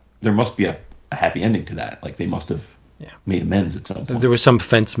there must be a happy ending to that. Like, they must have made amends at some point. There was some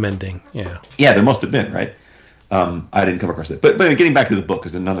fence mending. Yeah. Yeah, there must have been, right? I didn't come across that. But getting back to the book,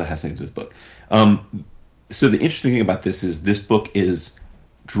 because none of that has anything to do with this book. So the interesting thing about this is book is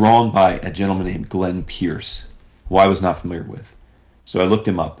drawn by a gentleman named Glenn Pierce, who I was not familiar with. So I looked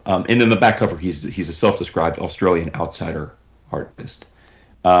him up. And in the back cover, he's a self-described Australian outsider artist.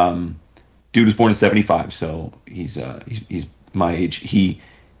 Dude was born in 1975, so he's my age. He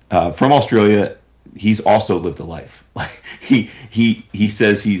from Australia. He's also lived a life. Like, he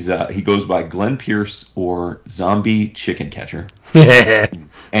says he goes by Glenn Pierce or Zombie Chicken Catcher.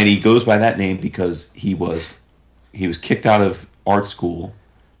 And he goes by that name because he was kicked out of art school,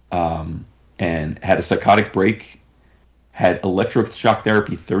 and had a psychotic break, had electroshock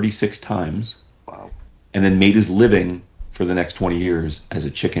therapy 36 times. Wow. And then made his living for the next 20 years as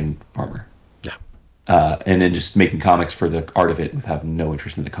a chicken farmer. Yeah. And then just making comics for the art of it with having no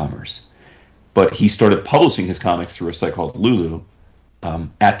interest in the commerce. But he started publishing his comics through a site called Lulu,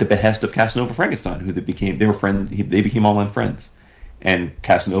 at the behest of Casanova Frankenstein, who they became online friends. And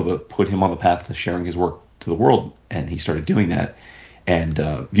Casanova put him on the path to sharing his work to the world, and he started doing that, and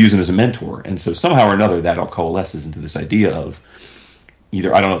views him as a mentor. And so somehow or another, that all coalesces into this idea of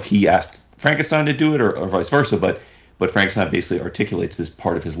either, I don't know if he asked Frankenstein to do it or vice versa, but Frankenstein basically articulates this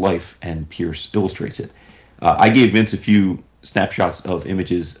part of his life, and Pierce illustrates it. I gave Vince a few snapshots of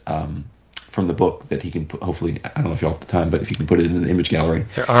images from the book that he can put, hopefully, I don't know if you have the time, but if you can put it in the image gallery.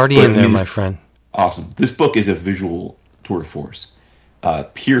 They're already in there, my friend. Awesome. This book is a visual tour de force.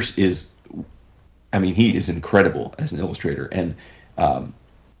 Pierce is, he is incredible as an illustrator. And I'm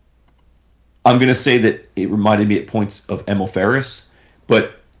going to say that it reminded me at points of Emil Ferris,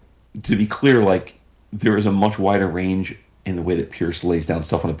 but to be clear, like, there is a much wider range in the way that Pierce lays down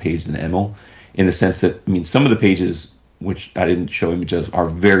stuff on a page than Emil, in the sense that, some of the pages, which I didn't show images, are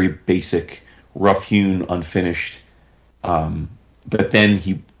very basic, rough-hewn, unfinished. But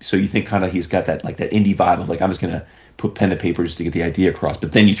then so you think kind of he's got that, like, that indie vibe of, like, I'm just going to put pen to paper just to get the idea across.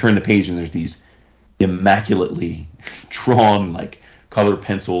 But then you turn the page and there's these immaculately drawn, like, color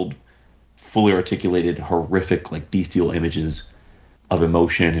penciled, fully articulated, horrific, like, bestial images. of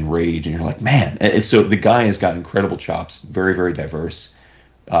emotion and rage, and you're like, man. And so the guy has got incredible chops, very, very diverse.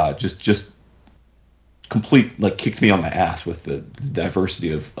 Just complete, like, kicked me on my ass with the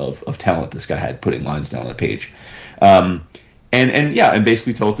diversity of talent this guy had putting lines down on a page. And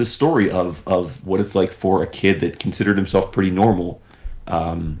basically tells this story of what it's like for a kid that considered himself pretty normal,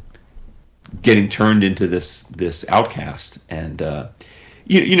 getting turned into this outcast. And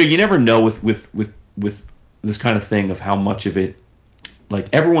you never know with this kind of thing of how much of it, like,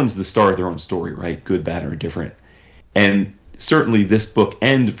 everyone's the star of their own story, right? Good, bad, or indifferent. And certainly this book,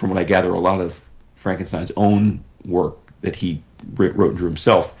 and from what I gather, a lot of Frankenstein's own work that he wrote and drew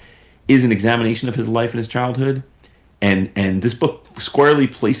himself, is an examination of his life and his childhood. And this book squarely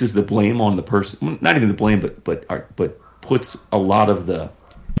places the blame on the person, not even the blame, but puts a lot of the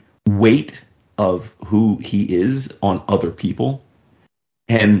weight of who he is on other people.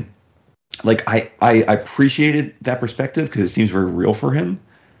 And, like, I appreciated that perspective because it seems very real for him.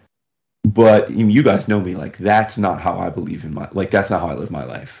 But you guys know me, like, that's not how I believe in that's not how I live my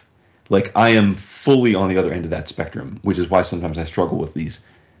life. Like, I am fully on the other end of that spectrum, which is why sometimes I struggle with these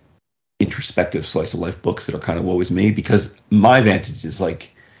introspective slice of life books that are kind of woe is me, because my vantage is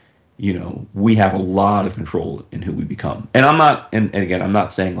like, we have a lot of control in who we become. And I'm not, and again, I'm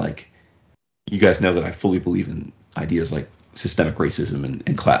not saying, like, you guys know that I fully believe in ideas like systemic racism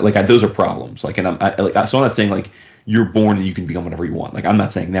and class, like, those are problems. Like, and so I'm not saying, like, you're born and you can become whatever you want. Like, I'm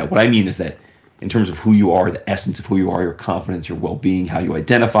not saying that. What I mean is that in terms of who you are, the essence of who you are, your confidence, your well-being, how you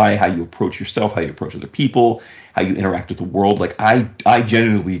identify, how you approach yourself, how you approach other people, how you interact with the world. Like, I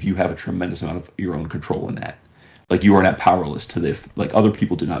genuinely believe you have a tremendous amount of your own control in that. Like, you are not powerless to this. Like, other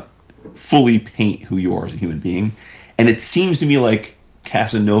people do not fully paint who you are as a human being. And it seems to me like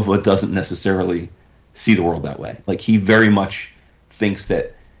Casanova doesn't necessarily see the world that way. Like, he very much thinks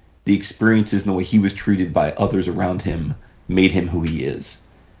that the experiences and the way he was treated by others around him made him who he is.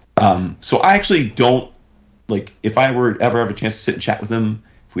 So I actually don't, like, if I were ever have a chance to sit and chat with him,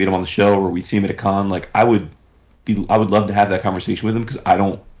 if we had him on the show or we see him at a con, like, I would love to have that conversation with him, because I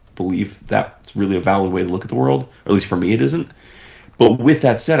don't believe that's really a valid way to look at the world, or at least for me it isn't. But with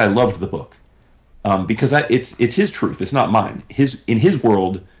that said, I loved the book, because it's his truth, it's not mine. In his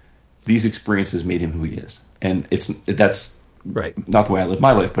world, these experiences made him who he is, and that's right, not the way I live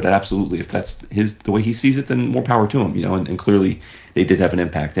my life, but absolutely, if that's the way he sees it, then more power to him, and clearly they did have an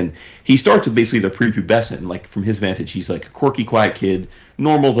impact. And he starts with basically the prepubescent, and, like, from his vantage, he's like a quirky, quiet kid,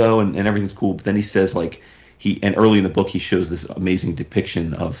 normal though, and everything's cool. But then he says, like, and early in the book, he shows this amazing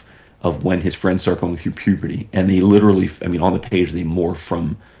depiction of when his friends start going through puberty, and they literally, on the page, they morph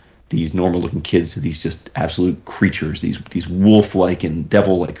from these normal-looking kids to these just absolute creatures, these wolf-like and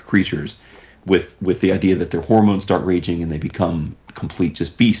devil-like creatures, with the idea that their hormones start raging and they become complete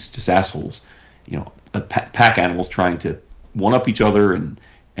just beasts, just assholes, pack animals trying to one-up each other and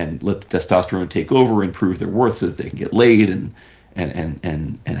let the testosterone take over and prove their worth so that they can get laid and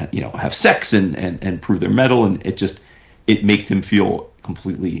have sex and prove their mettle. And it makes him feel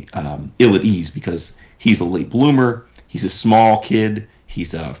completely ill at ease, because he's a late bloomer, he's a small kid,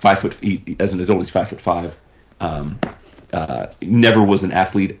 he's 5 foot, as an adult he's 5'5", never was an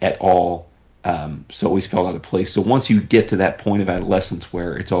athlete at all. So always felt out of place. So once you get to that point of adolescence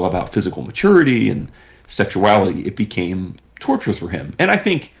where it's all about physical maturity and sexuality, it became torturous for him. And I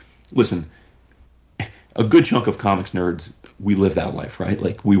think, listen, a good chunk of comics nerds, we lived that life, right?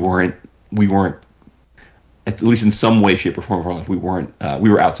 Like, we weren't, at least in some way, shape, or form of our life, we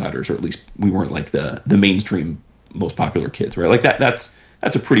were outsiders, or at least we weren't like the mainstream most popular kids, right? Like, that's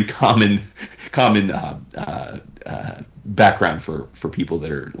a pretty common background for people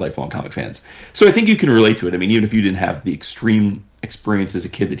that are lifelong comic fans. So I think you can relate to it. Even if you didn't have the extreme experience as a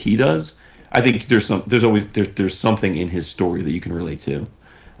kid that he does, I think there's something in his story that you can relate to.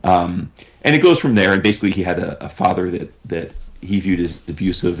 And it goes from there. And basically, he had a father that he viewed as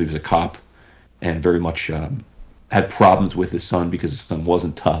abusive. He was a cop, and very much had problems with his son because his son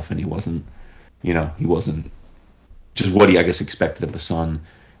wasn't tough, and he wasn't just what he, I guess, expected of the son.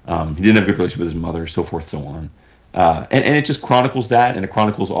 He didn't have a good relationship with his mother, so forth, so on. And it just chronicles that, and it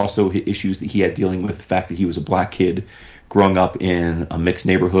chronicles also issues that he had dealing with the fact that he was a black kid growing up in a mixed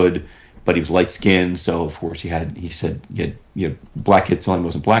neighborhood, but he was light-skinned, so of course he said black kids telling him he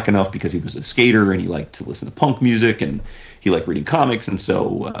wasn't black enough because he was a skater and he liked to listen to punk music and he liked reading comics, and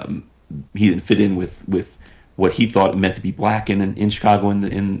so he didn't fit in with what he thought it meant to be black in Chicago in the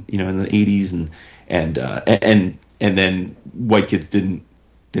 80s, and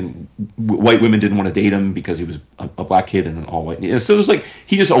then white women didn't want to date him because he was a black kid and an all white. So it was like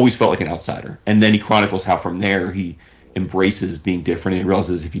he just always felt like an outsider. And then he chronicles how from there he embraces being different, and he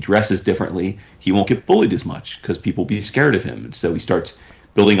realizes if he dresses differently, he won't get bullied as much because people will be scared of him. And so he starts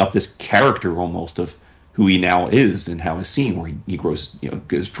building up this character almost of who he now is and how he's seen, where he grows,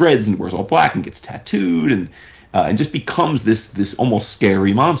 goes dreads and wears all black and gets tattooed and just becomes this almost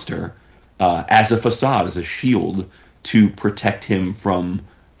scary monster as a facade, as a shield to protect him from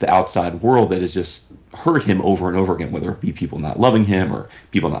the outside world that has just hurt him over and over again, whether it be people not loving him or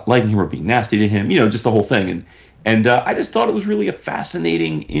people not liking him or being nasty to him, just the whole thing. And I just thought it was really a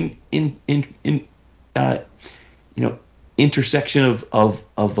fascinating intersection of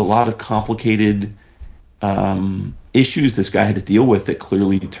a lot of complicated issues this guy had to deal with that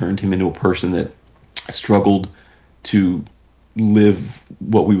clearly turned him into a person that struggled to live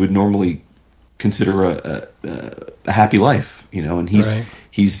what we would normally consider a happy life, and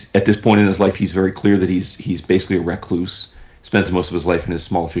he's at this point in his life, he's very clear that he's basically a recluse, spends most of his life in his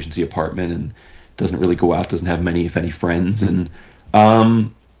small efficiency apartment and doesn't really go out, doesn't have many, if any, friends. And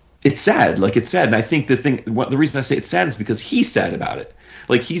it's sad. And I think the reason I say it's sad is because he's sad about it.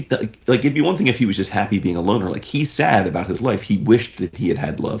 It'd be one thing if he was just happy being a loner. He's sad about his life. He wished that he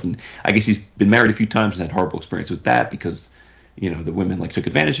had love. And I guess he's been married a few times and had horrible experience with that because, the women took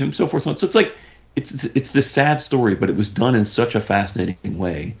advantage of him, so forth. So it's it's this sad story, but it was done in such a fascinating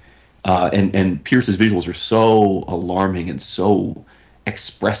way. And Pierce's visuals are so alarming and so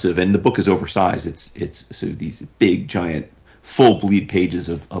expressive, and the book is oversized. It's so these big, giant, full bleed pages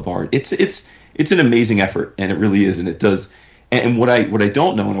of art. It's an amazing effort, and it really is, and it does. And what I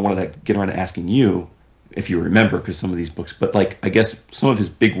don't know, and I wanted to get around to asking you if you remember, because some of these books, but I guess some of his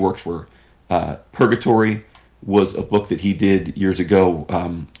big works were Purgatory was a book that he did years ago,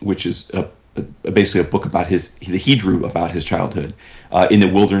 which is basically a book about he drew about his childhood in the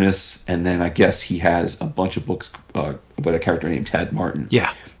wilderness, and then I guess he has a bunch of books about a character named Tad Martin.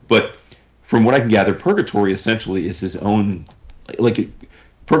 Yeah. But from what I can gather, Purgatory essentially is his own.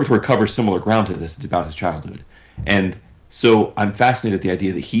 Purgatory covers similar ground to this. It's about his childhood, and so I'm fascinated at the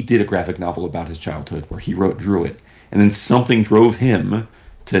idea that he did a graphic novel about his childhood where he drew it, and then something drove him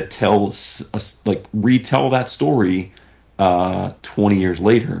to retell that story 20 years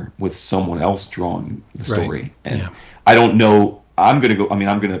later with someone else drawing the story. Right. And I don't know. I was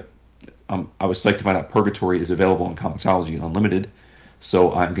psyched to find out Purgatory is available on Comixology Unlimited,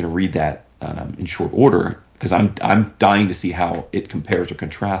 so I'm going to read that in short order because I'm dying to see how it compares or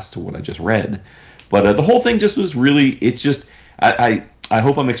contrasts to what I just read. But the whole thing just was really. It's just I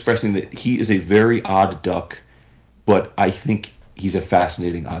hope I'm expressing that he is a very odd duck, but I think he's a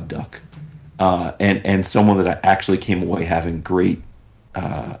fascinating odd duck. And someone that I actually came away having great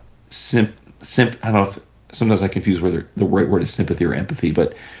simp. I don't know if sometimes I confuse whether the right word is sympathy or empathy,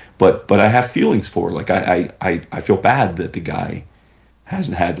 but I have feelings for. I feel bad that the guy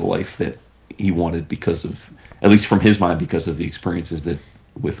hasn't had the life that he wanted because of, at least from his mind, because of the experiences that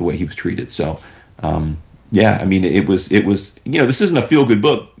with the way he was treated. So it was this isn't a feel good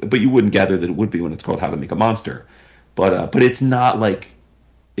book, but you wouldn't gather that it would be when it's called How to Make a Monster. But it's not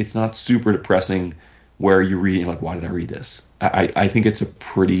it's not super depressing where you're reading why did I read this? I think it's a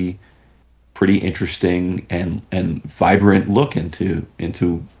pretty interesting and vibrant look into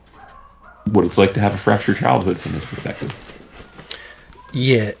what it's like to have a fractured childhood from this perspective.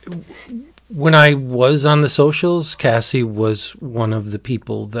 Yeah. When I was on the socials, Cassie was one of the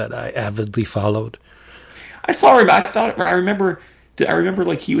people that I avidly followed. I saw him. I remember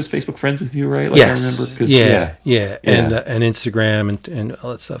he was Facebook friends with you, right? Yes. I remember. Yeah. And Instagram and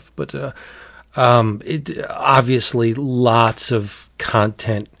all that stuff. But it obviously lots of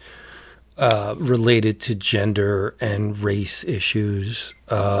content related to gender and race issues.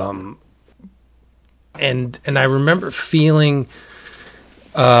 And I remember feeling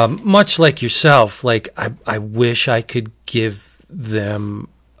much like yourself, I wish I could give them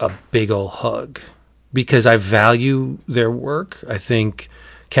a big ol' hug. Because I value their work. I think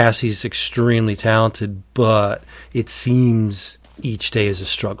Cassie's extremely talented, but it seems each day is a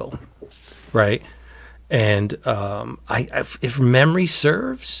struggle, right? And if memory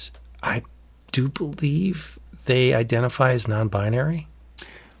serves, I do believe they identify as non-binary.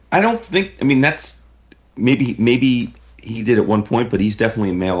 I don't think. I mean, that's maybe he did at one point, but he's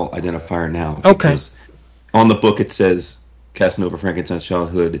definitely a male identifier now. Okay. Because on the book it says Casanova Frankenstein's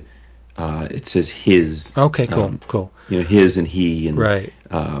childhood. It says his. Okay, cool. His and he, and right.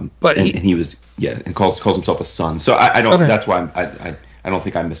 But he was and calls himself a son. So I don't. Okay. That's why I don't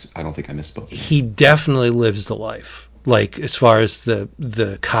think I misspoke. He definitely lives the life, Like as far as the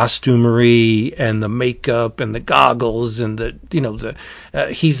costumery and the makeup and the goggles and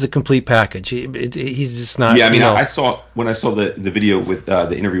he's the complete package. He's just not. Yeah, I mean, I saw the video with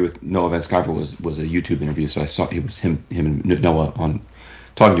the interview with Noah Van Sciver was a YouTube interview, so I saw it was him and Noah on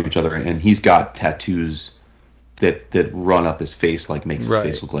talking to each other, and he's got tattoos that run up his face, like makes his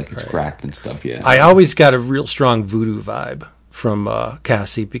face look like it's cracked and stuff. Yeah, I always got a real strong voodoo vibe from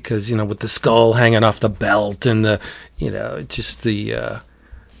Cassie because with the skull hanging off the belt and the just the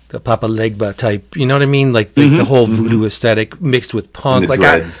Papa Legba type, you know what I mean, like the whole voodoo aesthetic mixed with punk. Like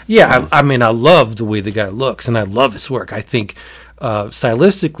I mean, I love the way the guy looks and I love his work. I think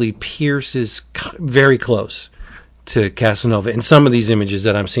stylistically Pierce is very close to Casanova in some of these images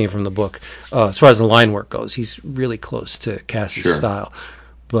that I'm seeing from the book. As far as the line work goes, he's really close to Cassie's style.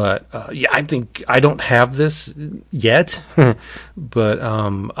 But I think I don't have this yet, but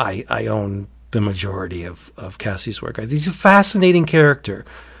I own the majority of Cassie's work. He's a fascinating character,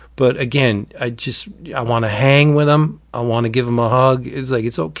 but again, I want to hang with him. I want to give him a hug. It's like,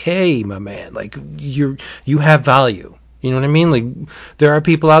 it's okay, my man. Like you have value. You know what I mean? Like there are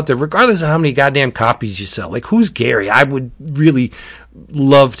people out there, regardless of how many goddamn copies you sell. Like who's Gary? I would really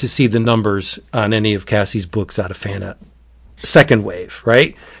love to see the numbers on any of Cassie's books out of Fana. Second wave,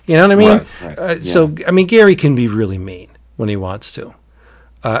 right? You know what I mean? Right. So, I mean, Gary can be really mean when he wants to.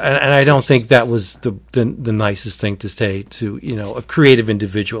 And I don't think that was the nicest thing to say to, a creative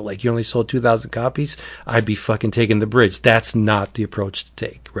individual. Like, you only sold 2,000 copies? I'd be fucking taking the bridge. That's not the approach to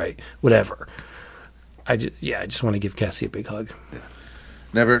take, right? Whatever. I just want to give Cassie a big hug. Yeah.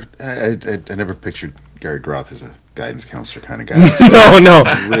 I never pictured Gary Groth as a guidance counselor kind of guy. No.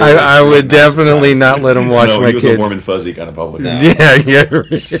 I would definitely not let him watch my kids. He was a warm and fuzzy kind of public. No. Yeah.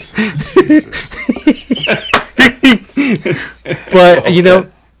 But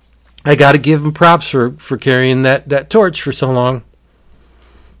I got to give him props for carrying that torch for so long.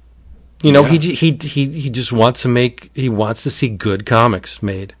 He just wants to see good comics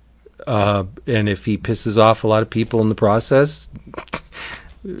made, and if he pisses off a lot of people in the process,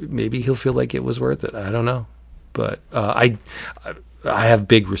 maybe he'll feel like it was worth it. I don't know. But I have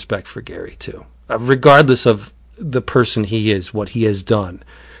big respect for Gary, too. Regardless of the person he is, what he has done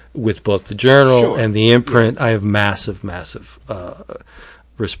with both the journal and the imprint, I have massive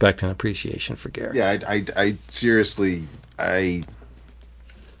respect and appreciation for Gary. Yeah, I seriously,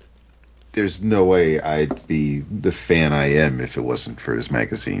 there's no way I'd be the fan I am if it wasn't for his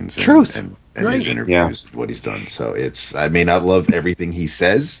magazines and his interviews and what he's done. So I love everything he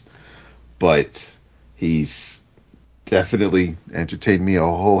says, but he's definitely entertained me a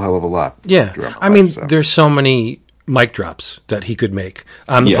whole hell of a lot. Yeah. There's so many mic drops that he could make.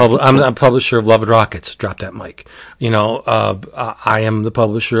 I'm the publisher of Love and Rockets. Drop that mic. I am the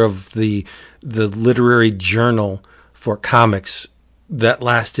publisher of the literary journal for comics that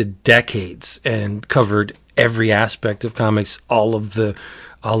lasted decades and covered every aspect of comics, all of the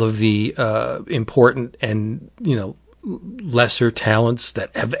important and lesser talents that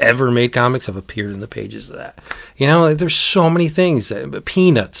have ever made comics have appeared in the pages of that. There's so many things.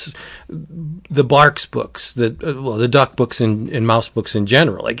 Peanuts, the Barks books, the Duck books and Mouse books in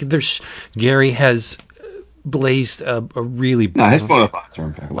general. Like Gary has blazed a really. No, his bona fides are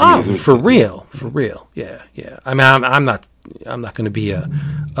impeccable. Oh, for real. Yeah. I'm not going to be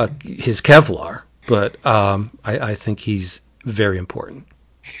his Kevlar, but I think he's very important.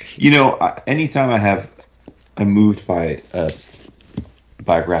 Anytime I'm moved by a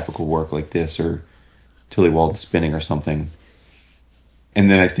biographical work like this or Tilly Walden spinning or something, and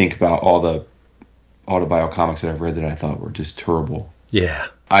then I think about all the autobio comics that I've read that I thought were just terrible. Yeah.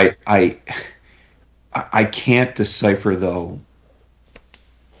 I can't decipher, though.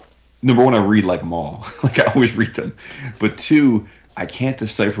 Number one, I read like them all. Like I always read them. But two, I can't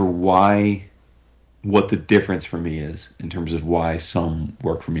decipher what the difference for me is in terms of why some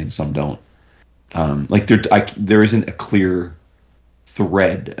work for me and some don't. There isn't a clear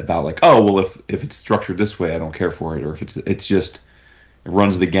thread about like, oh, well, if it's structured this way, I don't care for it, or if it's just it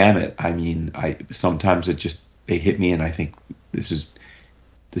runs the gamut. Sometimes they hit me, and I think this is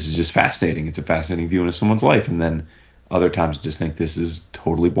just fascinating. It's a fascinating view into someone's life, and then other times I just think this is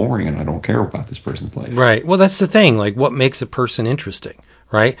totally boring, and I don't care about this person's life. Right. Well, that's the thing. Like, what makes a person interesting,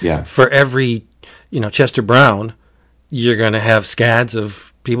 right? Yeah. For every, Chester Brown, you're going to have scads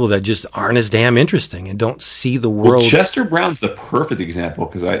of people that just aren't as damn interesting and don't see the world. Well, Chester Brown's the perfect example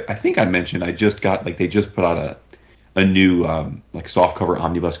because I think I mentioned they just put out a new softcover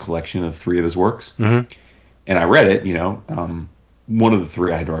omnibus collection of 3 of his works, and I read it. One of the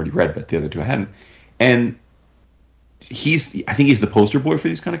 3 I had already read, but the other 2 I hadn't. And I think he's the poster boy for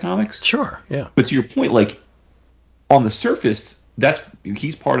these kind of comics. Sure, yeah. But to your point, like on the surface,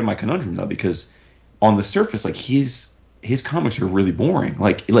 he's part of my conundrum though, because on the surface, like his comics are really boring.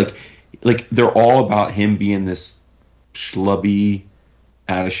 Like they're all about him being this schlubby,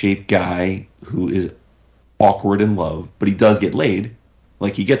 out of shape guy who is awkward in love, but he does get laid.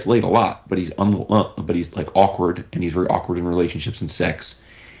 Like he gets laid a lot, but he's like awkward, and he's very awkward in relationships and sex,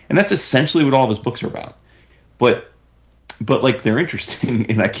 and that's essentially what all of his books are about. But like they're interesting,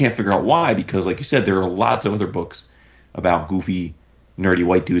 and I can't figure out why, because like you said, there are lots of other books about goofy, nerdy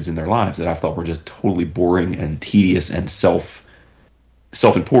white dudes in their lives that I thought were just totally boring and tedious and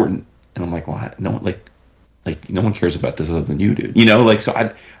self-important. And I'm like, well, no one cares about this other than you do. So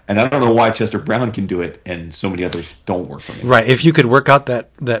I don't know why Chester Brown can do it and so many others don't work for me. Right. If you could work out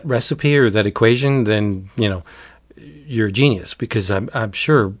that recipe or that equation, then, you're a genius, because I'm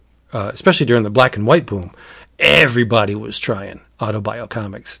sure, especially during the black and white boom, everybody was trying autobio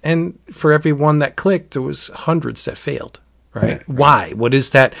comics. And for every one that clicked, there was hundreds that failed. Right? Why? What is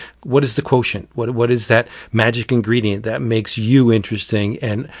that? What is the quotient? What is that magic ingredient that makes you interesting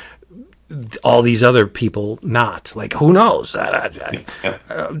and all these other people not? Like, who knows?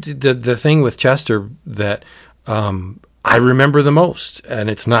 The thing with Chester that I remember the most, and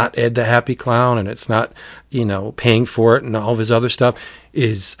it's not Ed the Happy Clown, and it's not paying for it and all of his other stuff,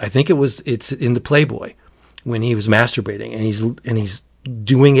 is I think it's in the Playboy when he was masturbating, and he's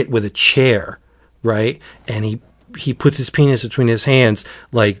doing it with a chair, right? And he puts his penis between his hands.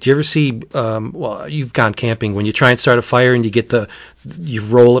 Like, do you ever see, you've gone camping, when you try and start a fire and you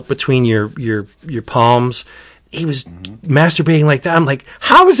roll it between your palms. He was masturbating like that. I'm like,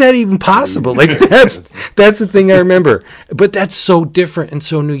 how is that even possible? Like, that's the thing I remember. But that's so different and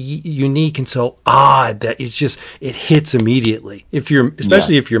so unique and so odd that it hits immediately.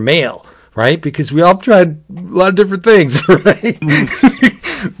 Especially if you're male, right? Because we all tried a lot of different things, right?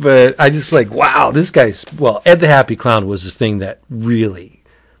 But I just like, wow, this guy's, Ed the Happy Clown was the thing that really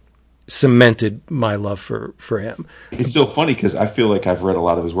cemented my love for him. It's so funny because I feel like I've read a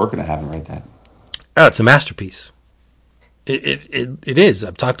lot of his work and I haven't read that. Oh, it's a masterpiece. It is.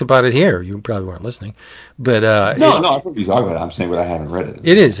 I've talked about it here. You probably weren't listening, but no, I've heard you talk about it. I'm saying, but I haven't read it.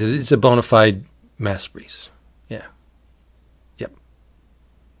 It is. It's a bona fide masterpiece. Yeah. Yep.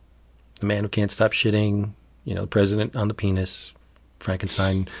 The Man Who Can't Stop Shitting. The president on the penis.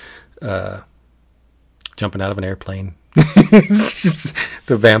 Frankenstein jumping out of an airplane.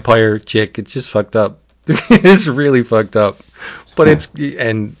 The vampire chick. It's just fucked up. It's really fucked up. But it's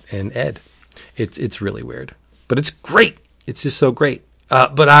and Ed. It's really weird. But it's great. It's just so great.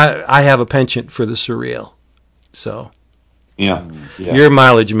 But I have a penchant for the surreal. So yeah. Your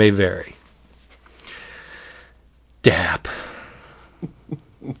mileage may vary. Dap.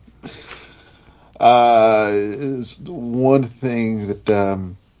 Is one thing that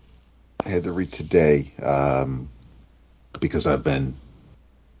I had to read today, because I've been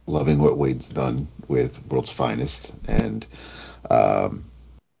loving what Wade's done with World's Finest, and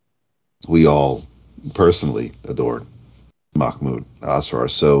we all personally adored Mahmoud Asrar.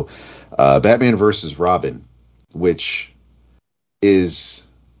 So, Batman versus Robin, which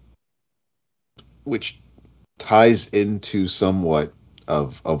ties into somewhat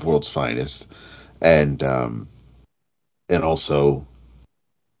of World's Finest. And also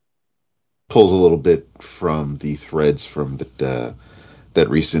pulls a little bit from the threads from that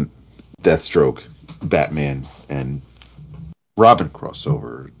recent Deathstroke, Batman, and Robin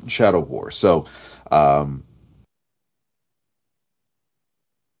crossover, Shadow War. So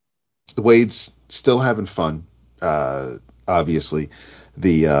Wade's still having fun. Obviously,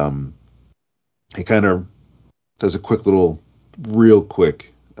 he kind of does a real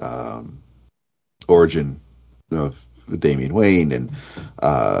quick. Origin of Damian Wayne and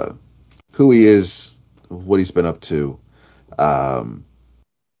who he is, what he's been up to,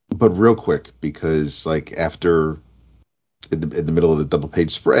 but real quick, because like after in the middle of the double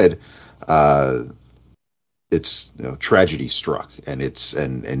page spread, it's tragedy struck, and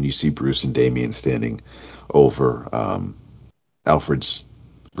and you see Bruce and Damian standing over Alfred's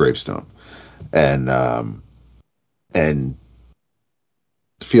gravestone, and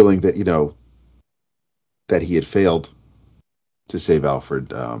feeling that that he had failed to save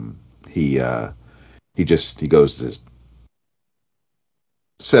Alfred. He goes to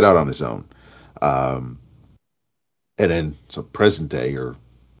set out on his own. And then, so present day, or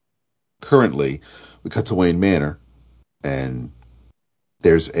currently, we cut to Wayne Manor, and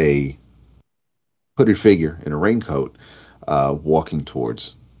there's a hooded figure in a raincoat walking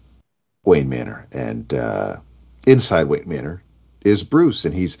towards Wayne Manor. And inside Wayne Manor is Bruce,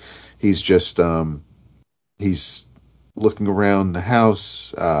 and he's just he's looking around the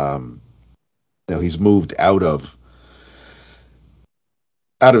house. He's moved out of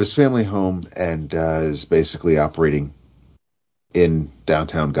out of his family home and is basically operating in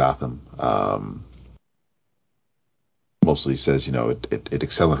downtown Gotham. Mostly says, it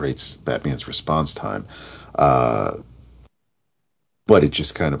accelerates Batman's response time. But it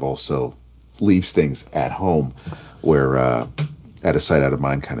just kind of also leaves things at home where out of sight, out of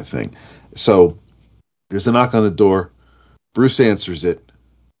mind kind of thing. So there's a knock on the door. Bruce answers it,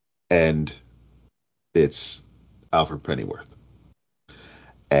 and it's Alfred Pennyworth.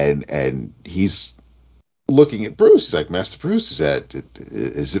 And he's looking at Bruce. He's like, Master Bruce,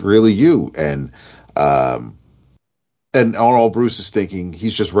 is it really you? And all Bruce is thinking,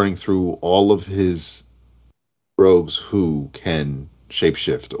 he's just running through all of his rogues who can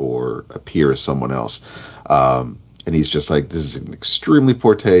shapeshift or appear as someone else. And he's just like, this is an extremely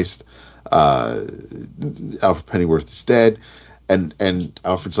poor taste. Alfred Pennyworth is dead. And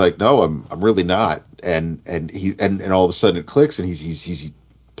Alfred's like, no, I'm really not. And all of a sudden it clicks, and he's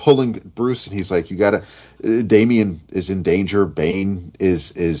pulling Bruce, and he's like, you gotta, Damian is in danger. Bane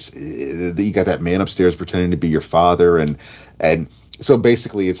is you got that man upstairs pretending to be your father, and so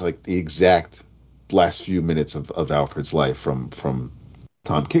basically it's like the exact last few minutes of Alfred's life from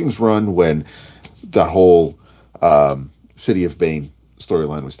Tom King's run, when that whole City of Bane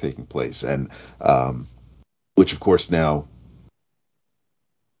storyline was taking place, and which of course now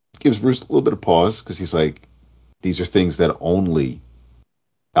gives Bruce a little bit of pause, because he's like, these are things that only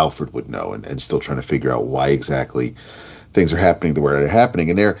Alfred would know, and still trying to figure out why exactly things are happening the way they're happening.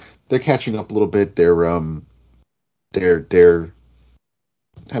 And they're catching up a little bit. They're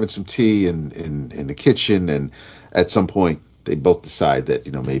having some tea in the kitchen, and at some point they both decide that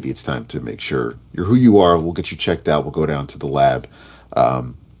maybe it's time to make sure you're who you are. We'll get you checked out. We'll go down to the lab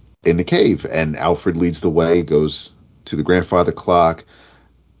in the cave, and Alfred leads the way, goes to the grandfather clock,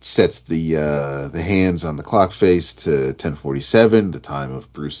 sets the hands on the clock face to 10:47, the time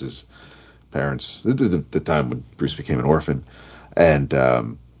of Bruce's parents, the time when Bruce became an orphan. And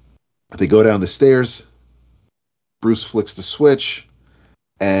they go down the stairs. Bruce flicks the switch,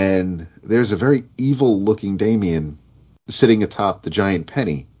 and there's a very evil-looking Damian sitting atop the giant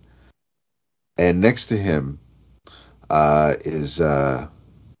penny. And next to him is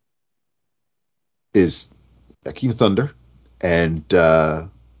Akeem Thunder and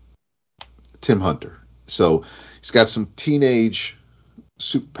Tim Hunter. So he's got some teenage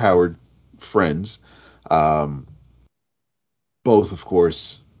super-powered friends, both, of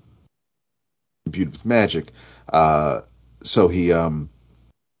course, imbued with magic. So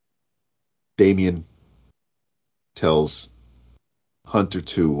Damian tells Hunter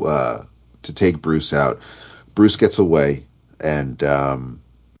to take Bruce out. Bruce gets away and dons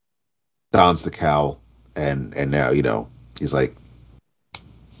the cowl, and now he's like,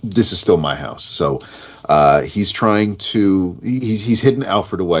 this is still my house. So he's trying to he's hidden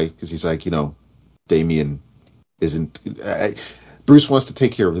Alfred away, because he's like, Damian isn't Bruce wants to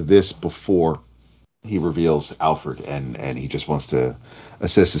take care of this before he reveals Alfred, and he just wants to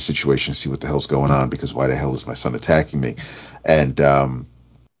assess the situation, see what the hell's going on, because why the hell is my son attacking me? And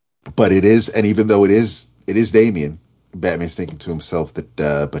but it is, and even though it is Damian, Batman's thinking to himself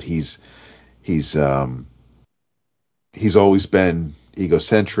that but he's always been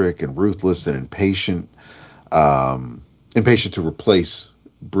egocentric and ruthless and impatient to replace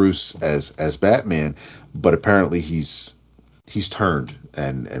Bruce as Batman, but apparently he's turned,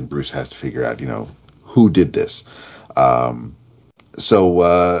 and Bruce has to figure out who did this.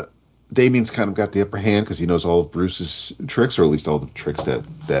 So Damian's kind of got the upper hand, because he knows all of Bruce's tricks, or at least all the tricks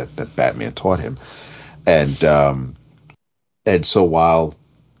that Batman taught him. And so while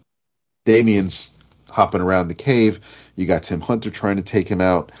Damian's hopping around the cave, you got Tim Hunter trying to take him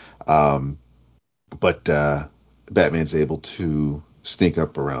out, but Batman's able to sneak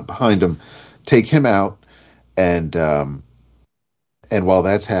up around behind him, take him out, and while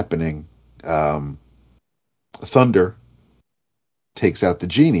that's happening, Thunder takes out the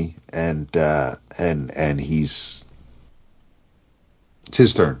genie, and it's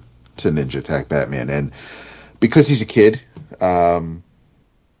his turn to ninja attack Batman. And because he's a kid, or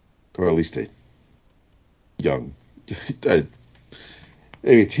at least a young,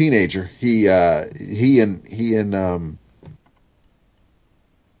 maybe a teenager, he and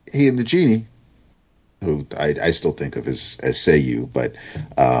the genie, who I still think of as Seiyu, but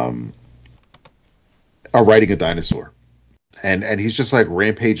are riding a dinosaur, and he's just like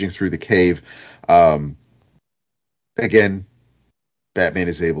rampaging through the cave. Again, Batman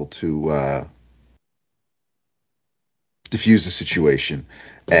is able to diffuse the situation,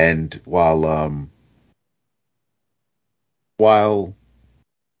 and while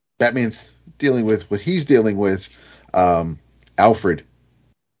Batman's dealing with what he's dealing with, Alfred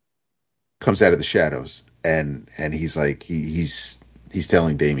comes out of the shadows, and he's like he's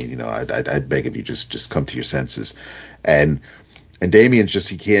telling Damien, you know, I'd beg of you, just come to your senses, and Damien's just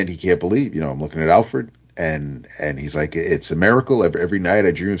he can't believe, you know, I'm looking at Alfred, and he's like, it's a miracle. Every night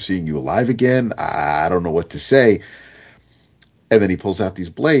I dream of seeing you alive again. I don't know what to say. And then he pulls out these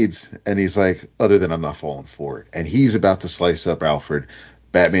blades, and he's like, other than I'm not falling for it. And he's about to slice up Alfred.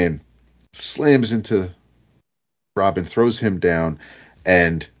 Batman slams into Robin, throws him down,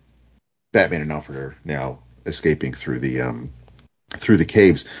 and Batman and Alfred are now escaping through the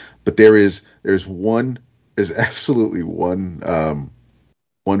caves. But there's absolutely one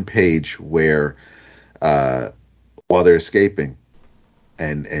page where while they're escaping,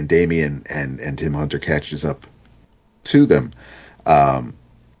 and Damian and Tim Hunter catches up to them.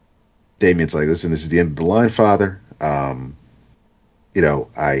 Damien's like, listen, this is the end of the line, Father. You know,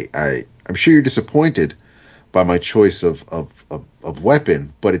 I'm sure you're disappointed by my choice of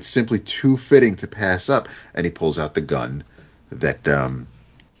weapon, but it's simply too fitting to pass up. And he pulls out the gun that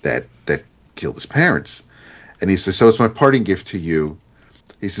killed his parents. And he says, so it's my parting gift to you.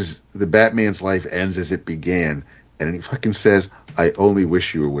 He says, the Batman's life ends as it began. And then he fucking says, I only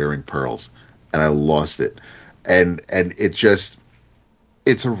wish you were wearing pearls. And I lost it. And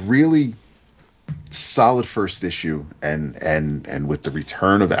it's a really solid first issue, and with the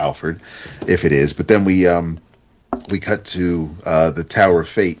return of Alfred, if it is. But then we cut to the Tower of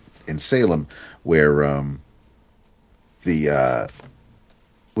Fate in Salem, where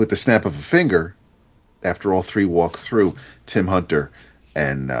with the snap of a finger, after all three walk through, Tim Hunter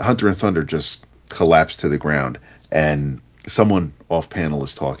and Hunter and Thunder just collapse to the ground, and someone off panel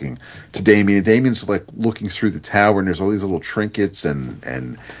is talking to Damien, and Damien's like looking through the tower, and there's all these little trinkets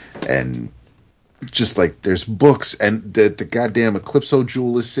and just like there's books, and the goddamn Eclipso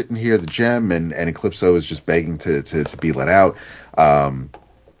jewel is sitting here, the gem, and Eclipso is just begging to be let out.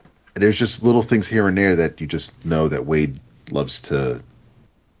 There's just little things here and there that you just know that Wade loves to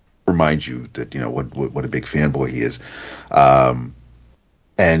remind you that, you know, what a big fanboy he is.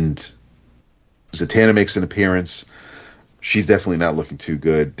 And Zatanna makes an appearance. She's definitely not looking too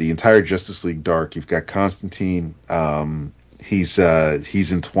good. The entire Justice League Dark. You've got Constantine. He's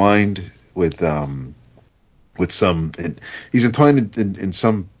entwined with some. He's entwined in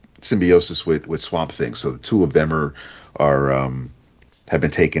some symbiosis with Swamp Thing. So the two of them are have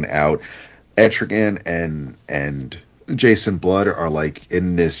been taken out. Etrigan and Jason Blood are like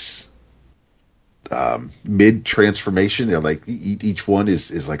in this mid transformation. They're like each one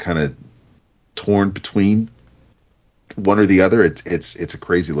is like kind of torn between one or the other. It's a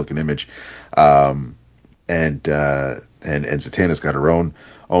crazy looking image, and Zatanna's got her own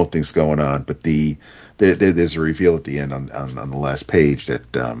things going on. But there's a reveal at the end on the last page that,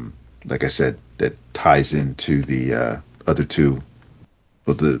 like I said, that ties into the other two,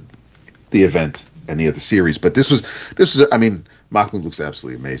 well, the event and the other series. But this was I mean, Mahmoud looks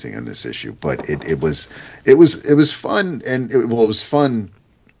absolutely amazing in this issue. But it was fun, and it was fun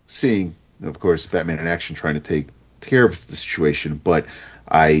seeing, of course, Batman in action trying to take care of the situation, but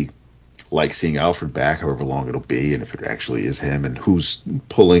I like seeing Alfred back, however long it'll be, and if it actually is him, and who's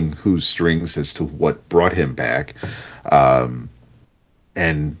pulling whose strings as to what brought him back. And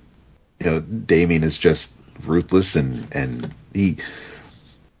you know, Damien is just ruthless, and he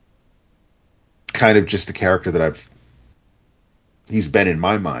kind of just a character that he's been in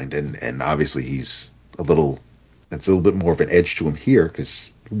my mind, and obviously it's a little bit more of an edge to him here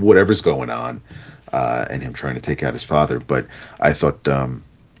because whatever's going on, and him trying to take out his father. But I thought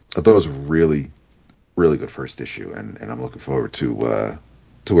it was a really, really good first issue, and I'm looking forward to where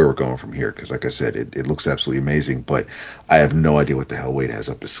we're going from here, because like I said, it looks absolutely amazing, but I have no idea what the hell Wade has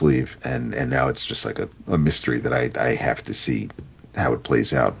up his sleeve, and now it's just like a mystery that I have to see how it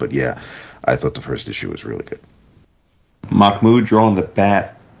plays out. But yeah, I thought the first issue was really good. Mahmoud drawing the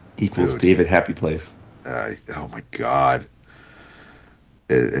bat equals David Happy Place. Oh my God.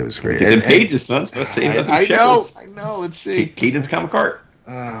 It was great. Get the pages, son. Let's save us. I know. Let's see. Caden's Comic Art.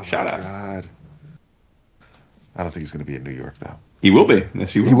 Oh, shout out. God. I don't think he's going to be in New York, though. He will be.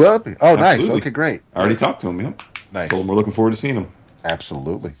 Yes, he will. He will be. Oh, absolutely. Nice. Okay, great. I already talked to him. Yep. Nice. Told him we're looking forward to seeing him.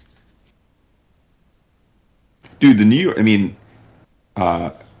 Absolutely. Dude, the New York. I mean,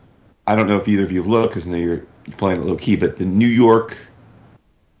 I don't know if either of you have looked, because I know you're playing it low key, but the New York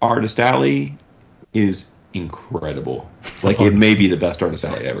Artist Alley is incredible. Like, it may be the best Artist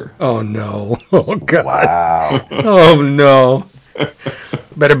Alley ever. Oh no! Oh God! Wow! Oh no!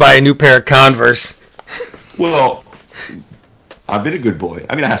 Better buy a new pair of Converse. Well, I've been a good boy.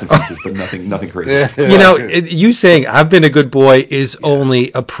 I mean, I have some pieces, but nothing crazy. You know, you saying "I've been a good boy" is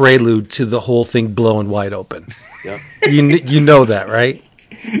only a prelude to the whole thing blowing wide open. Yep. You know that, right?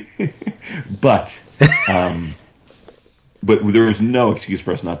 but there is no excuse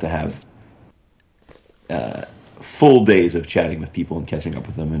for us not to have full days of chatting with people and catching up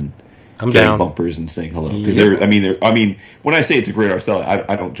with them and I'm getting down. bumpers and saying hello. Because I mean, when I say it's a great art style,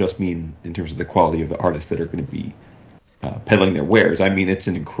 I don't just mean in terms of the quality of the artists that are going to be peddling their wares. I mean, it's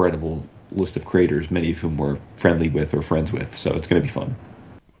an incredible list of creators, many of whom we're friendly with or friends with. So it's going to be fun.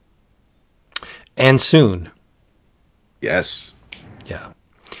 And soon. Yes. Yeah.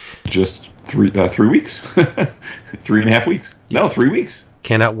 Just 3 weeks, 3.5 weeks. No, 3 weeks.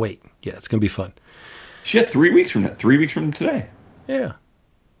 Cannot wait. Yeah, it's going to be fun. Shit, 3 weeks from now. 3 weeks from today. Yeah.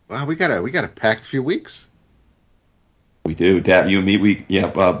 Wow, we got a packed few weeks. We do. Dad, you and me,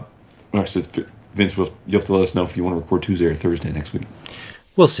 actually, Vince, you'll have to let us know if you want to record Tuesday or Thursday next week.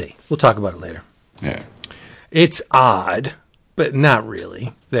 We'll see. We'll talk about it later. Yeah. It's odd, but not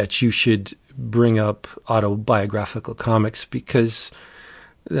really, that you should bring up autobiographical comics because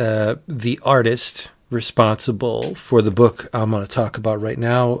the artist responsible for the book I'm going to talk about right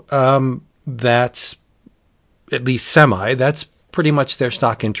now, that's at least that's pretty much their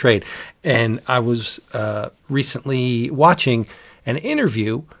stock in trade. And I was recently watching an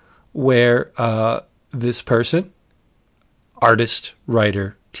interview where this person, artist,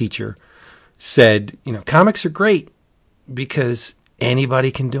 writer, teacher, said, comics are great because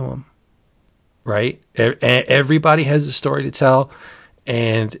anybody can do them, right? Everybody has a story to tell,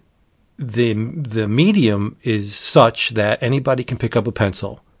 and the medium is such that anybody can pick up a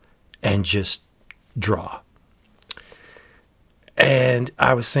pencil and just draw. And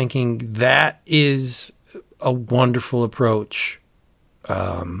I was thinking that is a wonderful approach.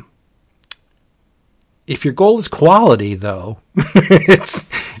 If your goal is quality, though,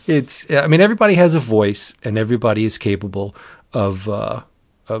 I mean, everybody has a voice, and everybody is capable of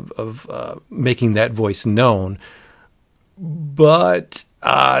making that voice known. But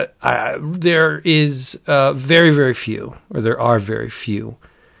there is very, very few, or there are very few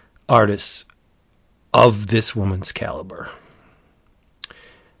artists of this woman's caliber.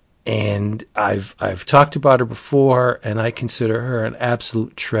 And I've talked about her before, and I consider her an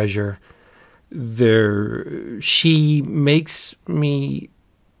absolute treasure. She makes me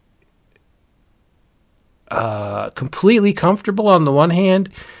completely comfortable on the one hand,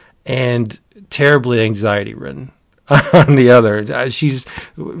 and terribly anxiety-ridden on the other. She's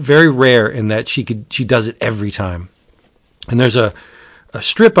very rare in that she does it every time. And there's a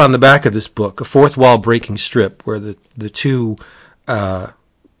strip on the back of this book, a fourth wall breaking strip, where the two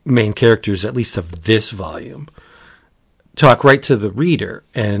main characters, at least of this volume, talk right to the reader,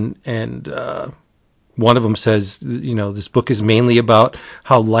 and one of them says, this book is mainly about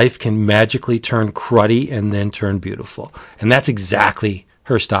how life can magically turn cruddy and then turn beautiful, and that's exactly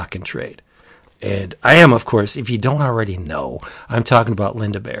her stock in trade. And I am, of course, if you don't already know, I'm talking about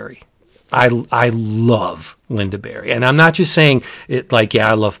Lynda Barry. I love Lynda Barry, and I'm not just saying it like,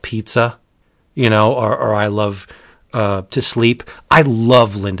 I love pizza, or I love to sleep. I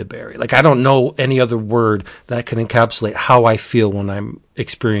love Lynda Barry. Like, I don't know any other word that can encapsulate how I feel when I'm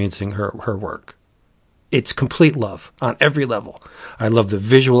experiencing her work. It's complete love on every level. I love the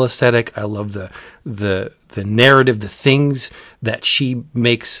visual aesthetic. I love the narrative, the things that she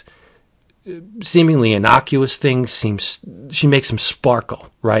makes seemingly innocuous things she makes them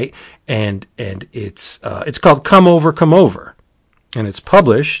sparkle, right? And it's called Come Over, and it's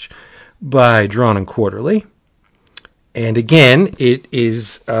published by Drawn and Quarterly. And again, it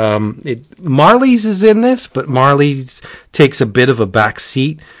is Marley's is in this, but Marley's takes a bit of a back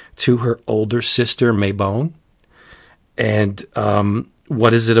seat to her older sister Maybone. And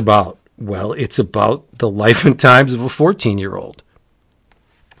what is it about? Well, it's about the life and times of a 14-year-old.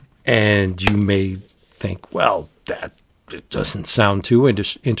 And you may think, well, that doesn't sound too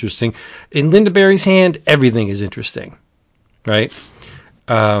interesting. In Lynda Barry's hand, everything is interesting, right?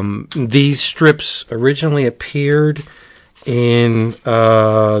 These strips originally appeared in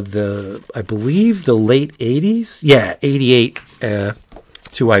I believe the late 80s. Yeah, 88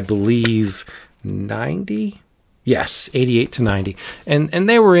 to I believe 90. Yes, 88 to 90. And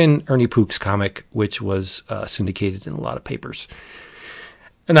they were in Ernie Pook's comic, which was syndicated in a lot of papers.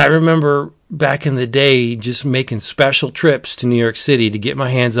 And I remember back in the day just making special trips to New York City to get my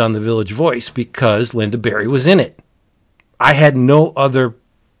hands on the Village Voice because Lynda Barry was in it. I had no other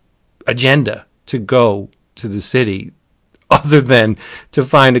agenda to go to the city other than to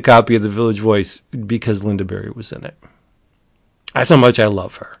find a copy of the Village Voice because Lynda Barry was in it. That's how much I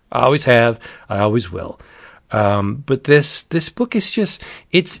love her. I always have. I always will. But this book is just,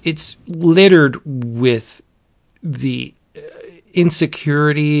 it's littered with the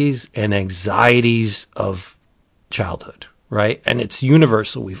insecurities and anxieties of childhood, right? And it's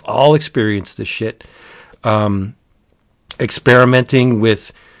universal. We've all experienced this shit. Experimenting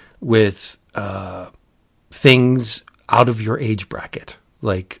with things out of your age bracket,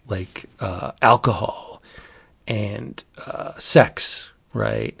 like alcohol and sex,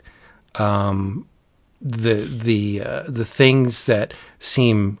 right? The things that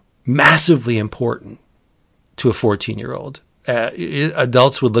seem massively important to a 14-year-old.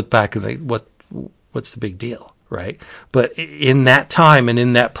 Adults would look back and think, what's the big deal, right? But in that time and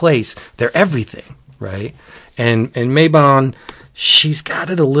in that place, they're everything, right? And Mabon, she's got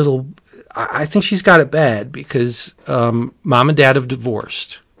it a little, I think she's got it bad because mom and dad have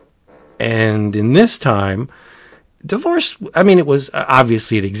divorced. And in this time, divorce, I mean, it was,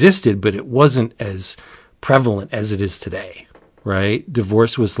 obviously it existed, but it wasn't as prevalent as it is today, right?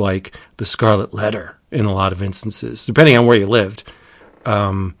 Divorce was like the scarlet letter in a lot of instances, depending on where you lived.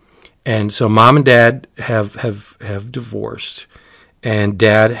 And so mom and dad have divorced, and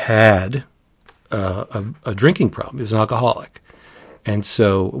dad had a drinking problem. He was an alcoholic. And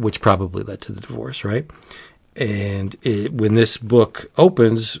so, which probably led to the divorce, right? And when this book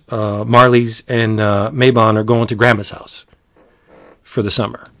opens, Marley's and Mabon are going to grandma's house for the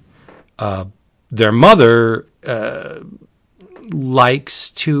summer. Their mother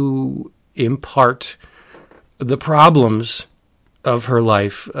likes to impart the problems of her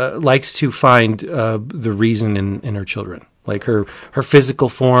life, likes to find the reason in her children. Like her physical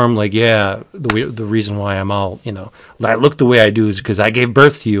form, like, yeah, the reason why I'm all, I look the way I do is because I gave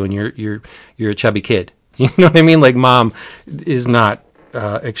birth to you and you're a chubby kid. You know what I mean? Like, mom is not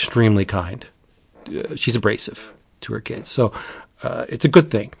extremely kind. She's abrasive to her kids. So it's a good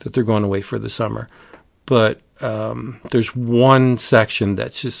thing that they're going away for the summer. But there's one section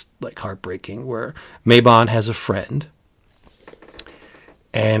that's just like heartbreaking where Mabon has a friend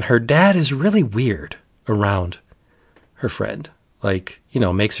and her dad is really weird around her friend. Like,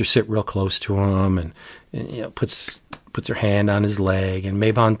 makes her sit real close to him and puts her hand on his leg, and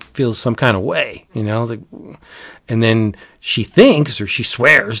Mabon feels some kind of way, like, and then she thinks, or she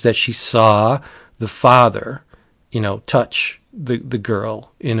swears, that she saw the father, touch the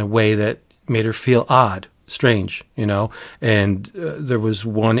girl in a way that made her feel odd, strange, and there was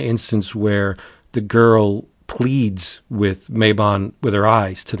one instance where the girl pleads with Mabon with her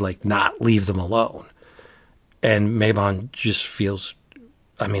eyes to like not leave them alone. And Mabon just feels,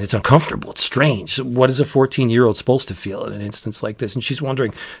 it's uncomfortable. It's strange. What is a 14-year-old supposed to feel in an instance like this? And she's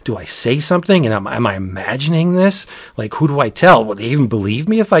wondering, do I say something? And am I imagining this? Like, who do I tell? Will they even believe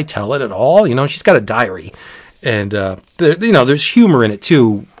me if I tell it at all? She's got a diary. And, there's humor in it,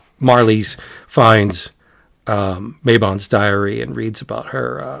 too. Marley's finds Mabon's diary and reads about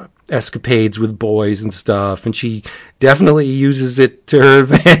her escapades with boys and stuff. And she definitely uses it to her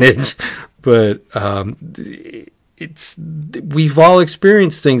advantage. But we've all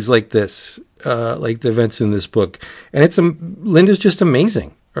experienced things like this, like the events in this book, and Linda's just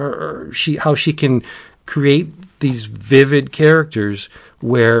amazing. How she can create these vivid characters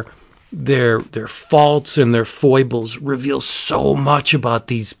where their faults and their foibles reveal so much about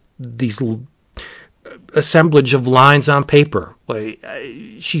these assemblage of lines on paper. Like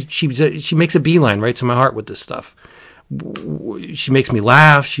she makes a beeline right to my heart with this stuff. She makes me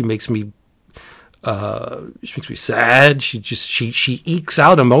laugh. She makes me sad. She ekes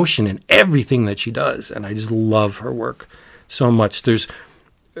out emotion in everything that she does, and I just love her work so much. There's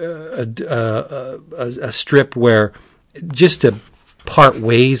a strip where, just to part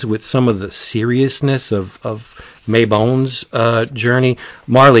ways with some of the seriousness of Mabon's journey,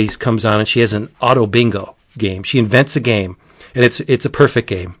 Marley's comes on and she has an auto bingo game. She invents a game, and it's a perfect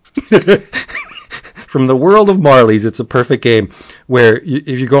game. From the world of Marley's, it's a perfect game where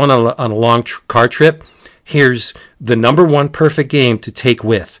if you're going on a long car trip, here's the number one perfect game to take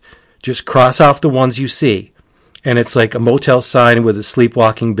with. Just cross off the ones you see. And it's like a motel sign with a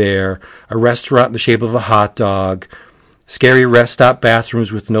sleepwalking bear, a restaurant in the shape of a hot dog, scary rest stop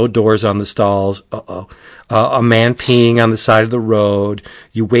bathrooms with no doors on the stalls, a man peeing on the side of the road.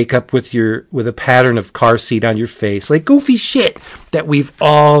 You wake up with a pattern of car seat on your face, like goofy shit that we've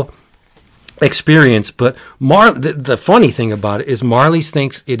all experience. But the funny thing about it is Marley's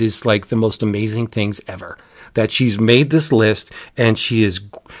thinks it is like the most amazing things ever, that she's made this list and she's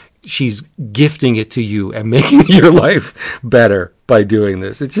gifting it to you and making your life better by doing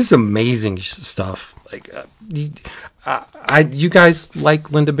this. It's just amazing stuff. Like you guys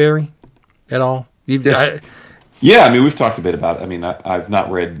like Linda Berry at all? Yeah, we've talked a bit about it. I've not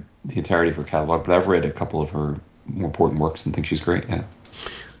read the entirety of her catalog, but I've read a couple of her more important works and think she's great. Yeah.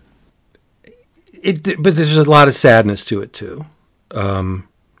 But there's a lot of sadness to it too.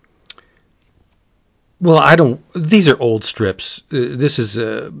 Well, I don't. These are old strips. This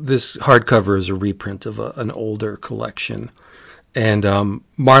hardcover is a reprint of an older collection, and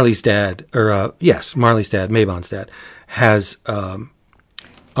Marley's dad, Marley's dad, Mabon's dad, has a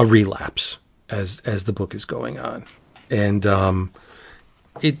relapse as the book is going on, and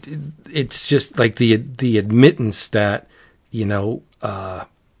it's just like the admittance that they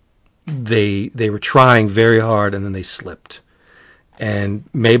were trying very hard and then they slipped, and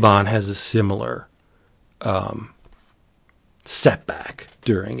Mabon has a similar setback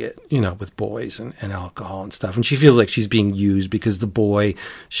during it, with boys and alcohol and stuff. And she feels like she's being used because the boy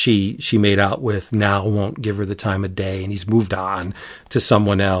she made out with now won't give her the time of day, and he's moved on to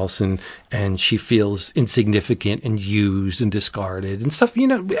someone else, and she feels insignificant and used and discarded and stuff.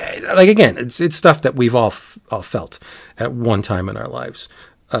 Like, again, it's stuff that we've all felt at one time in our lives.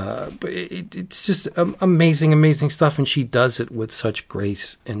 But it's just amazing stuff, and she does it with such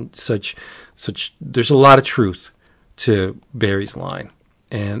grace and such. There's a lot of truth to Barry's line,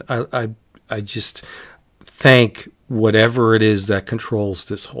 and I just thank whatever it is that controls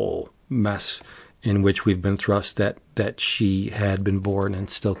this whole mess in which we've been thrust, that she had been born and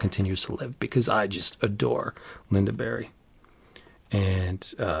still continues to live, because I just adore Lynda Barry,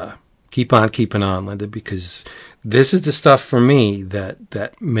 and keep on keeping on, Lynda, because this is the stuff for me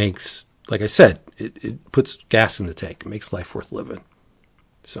that makes, like I said, it puts gas in the tank. It makes life worth living.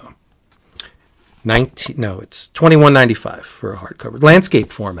 So it's $21.95 for a hardcover, landscape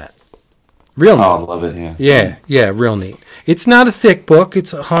format. Real neat. Oh, I love it. Yeah, real neat. It's not a thick book.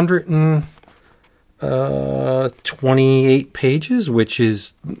 It's 128 pages, which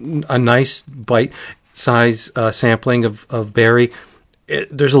is a nice bite size sampling of Barry.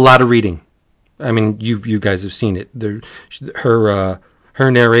 There's a lot of reading. I mean, you guys have seen it. Her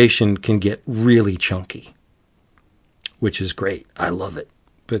narration can get really chunky, which is great. I love it.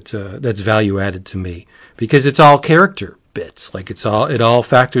 But that's value added to me, because it's all character bits. Like, it all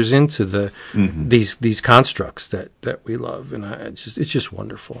factors into these constructs that we love, and it's just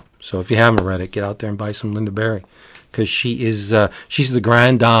wonderful. So if you haven't read it, get out there and buy some Lynda Barry, because she's the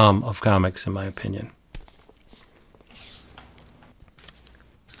grande dame of comics, in my opinion.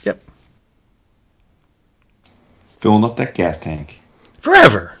 Yep. Filling up that gas tank.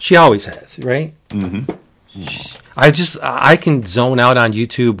 Forever. She always has, right? Mm-hmm. I can zone out on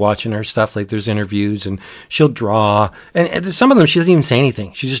YouTube watching her stuff. Like, there's interviews, and she'll draw, and some of them she doesn't even say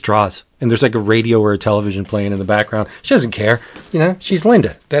anything. She just draws, and there's like a radio or a television playing in the background. She doesn't care. She's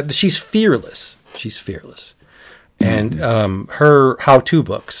Lynda. She's fearless. And her how-to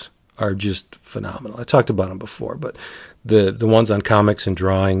books are just phenomenal. I talked about them before, but the ones on comics and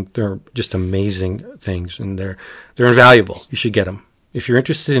drawing, they're just amazing things, and they're invaluable. You should get them. If you're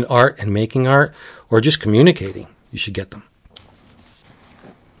interested in art and making art, or just communicating, you should get them.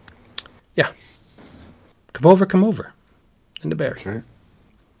 Yeah. Come over. Lynda Barry. That's right.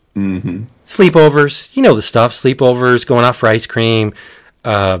 Mm-hmm. Sleepovers. You know the stuff. Sleepovers, going out for ice cream,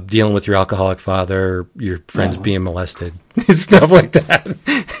 dealing with your alcoholic father, your friends being molested, stuff like that.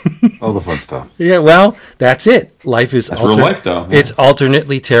 All the fun stuff. Yeah, well, that's it. Life is real life, though. Yeah. It's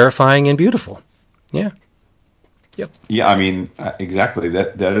alternately terrifying and beautiful. Yeah. Yep. Yeah, I mean, exactly.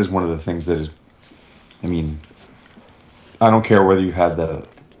 That is one of the things that is. I mean, I don't care whether you feel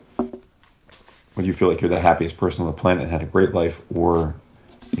like you're the happiest person on the planet and had a great life, or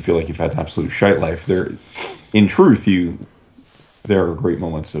you feel like you've had an absolute shite life. In truth, there are great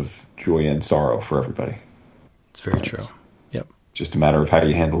moments of joy and sorrow for everybody. It's very true. Yep. Just a matter of how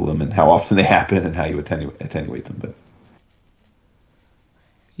you handle them and how often they happen and how you attenuate them. But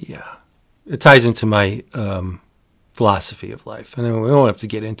yeah, it ties into my philosophy of life, and we don't have to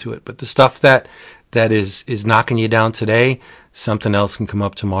get into it. But the stuff that is knocking you down today, something else can come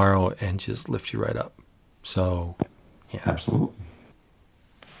up tomorrow and just lift you right up. So, yeah, absolutely.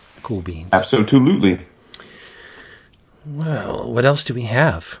 Cool beans. Absolutely. Well, what else do we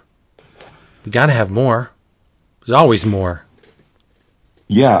have? We got to have more. There's always more.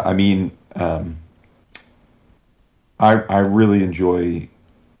 Yeah, I mean, I really enjoy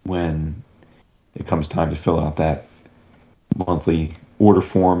when it comes time to fill out that monthly order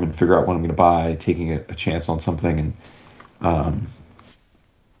form and figure out what I'm going to buy, taking a chance on something. And,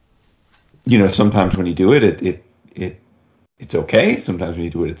 sometimes when you do it, it's okay. Sometimes when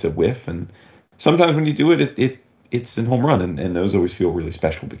you do it, it's a whiff. And sometimes when you do it, it's a home run. And those always feel really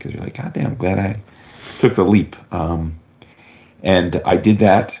special, because you're like, God damn, I'm glad I took the leap. And I did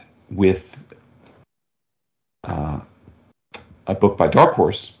that with a book by Dark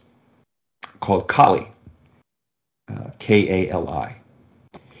Horse called Kali, Kali.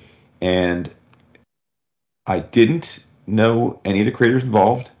 And I didn't know any of the creators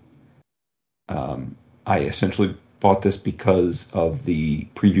involved. I essentially bought this because of the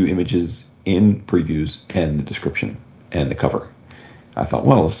preview images in previews and the description and the cover. I thought,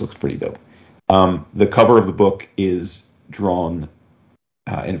 well, this looks pretty dope. The cover of the book is drawn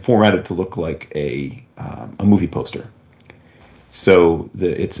and formatted to look like a movie poster. So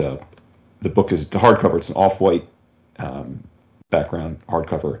the book is a hardcover. It's an off-white background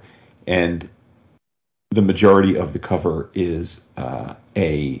hardcover, and the majority of the cover is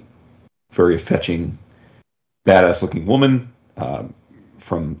a very fetching, badass-looking woman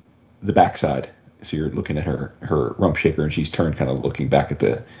from the backside. So you're looking at her rump shaker, and she's turned, kind of looking back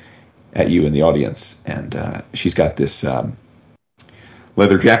at you in the audience, and she's got this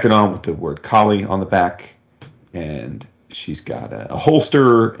leather jacket on with the word Kali on the back, and she's got a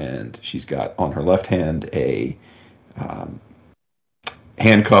holster, and she's got on her left hand a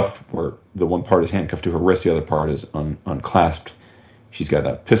handcuff, where the one part is handcuffed to her wrist, the other part is unclasped. She's got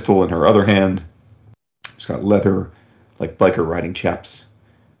a pistol in her other hand. She's got leather, like biker riding chaps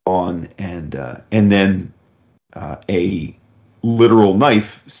on, and then a literal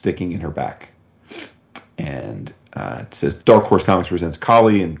knife sticking in her back. And it says Dark Horse Comics presents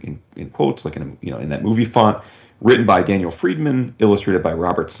Kali in quotes, like in that movie font. Written by Daniel Friedman, illustrated by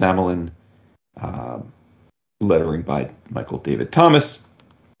Robert Samelin, lettering by Michael David Thomas.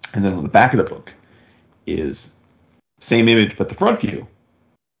 And then on the back of the book is same image, but the front view.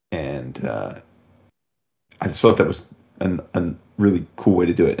 And I just thought that was a really cool way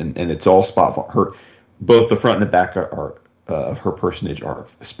to do it. And it's all spot her. Both the front and the back are of her personage are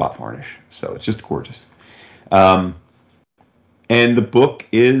spot varnish. So it's just gorgeous. And the book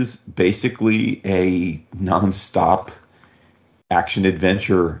is basically a nonstop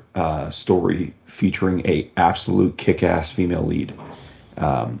action-adventure story featuring a absolute kick-ass female lead.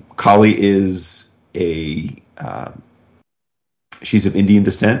 Kali is she's of Indian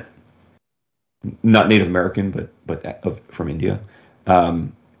descent, not Native American, but from India.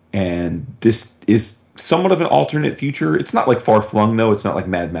 And this is somewhat of an alternate future. It's not like far-flung, though. It's not like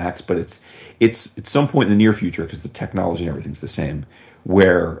Mad Max, but it's at some point in the near future, because the technology and everything's the same,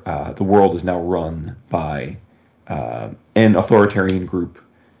 where the world is now run by an authoritarian group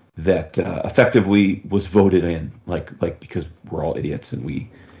that effectively was voted in, like because we're all idiots, and we,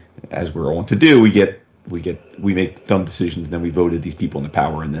 as we're all want to do, we make dumb decisions, and then we voted these people into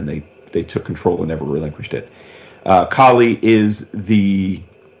power, and then they took control and never relinquished it. Kali is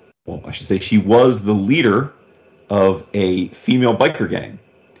she was the leader of a female biker gang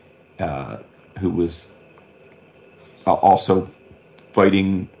who was also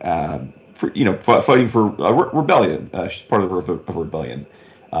fighting fighting for a rebellion. She's part of a rebellion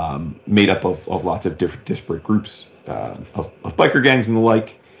made up of lots of different disparate groups of biker gangs and the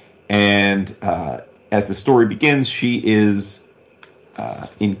like. And as the story begins, she is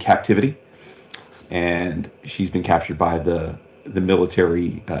in captivity, and she's been captured by the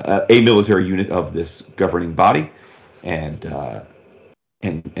military, a military unit of this governing body, and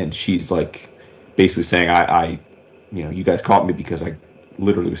she's like basically saying, I you guys caught me because I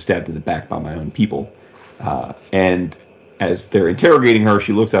literally was stabbed in the back by my own people. And as they're interrogating her,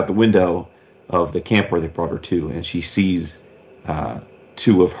 she looks out the window of the camp where they brought her to, and she sees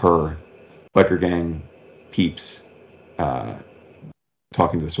two of her biker gang peeps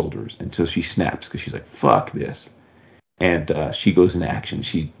talking to the soldiers, and so she snaps because she's like, fuck this. And she goes into action.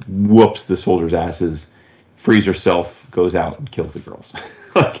 She whoops the soldiers' asses, frees herself, goes out and kills the girls.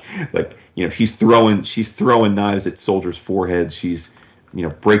 She's throwing knives at soldiers' foreheads. She's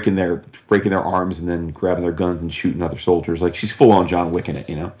breaking their arms and then grabbing their guns and shooting other soldiers. Like, she's full on John Wick in it,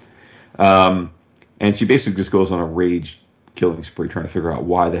 And she basically just goes on a rage killing spree, trying to figure out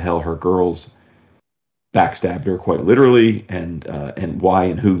why the hell her girls backstabbed her, quite literally, and why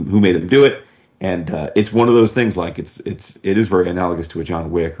and who made them do it. And it's one of those things, like it is very analogous to a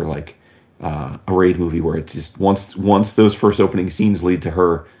John Wick or like a Raid movie, where it's just once those first opening scenes lead to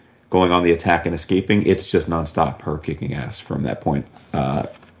her going on the attack and escaping, it's just nonstop her kicking ass from that point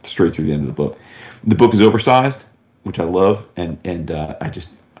straight through the end of the book. The book is oversized, which I love, and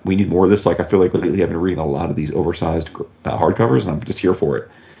we need more of this. Like, I feel like lately I've been reading a lot of these oversized hardcovers, and I'm just here for it.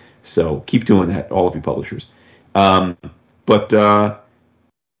 So keep doing that, all of you publishers. But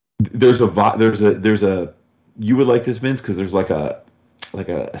there's a you would like this, Vince, because there's like a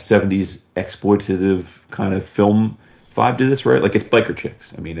 70s exploitative kind of film vibe to this, right? Like, it's biker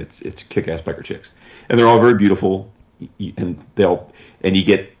chicks. I mean, it's kick-ass biker chicks, and they're all very beautiful, and you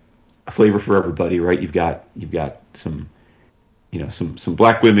get a flavor for everybody, right? You've got some some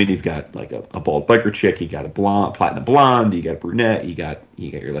black women. You've got like a bald biker chick. You got a platinum blonde. You got a brunette. You got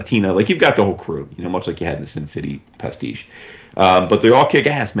your Latina. Like you've got the whole crew. Much like you had in the Sin City pastiche. But they all kick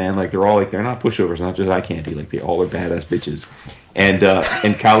ass, man. Like they're all like they're not pushovers, not just eye candy. Like they all are badass bitches.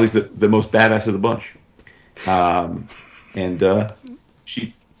 And Callie's the most badass of the bunch.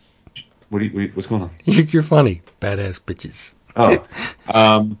 She. What's going on? You're funny, badass bitches. Oh.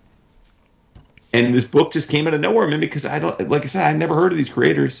 And this book just came out of nowhere, man, because like I said, I never heard of these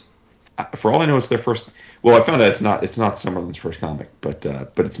creators. For all I know, it's their first. Well, I found out it's not Summerlin's first comic, but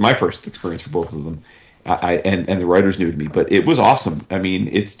it's my first experience for both of them. And the writers new to me, but it was awesome. I mean,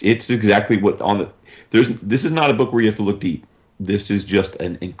 it's exactly what this is not a book where you have to look deep. This is just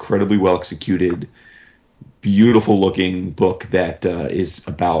an incredibly well executed, beautiful looking book that is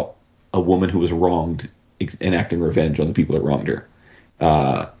about a woman who was wronged enacting revenge on the people that wronged her,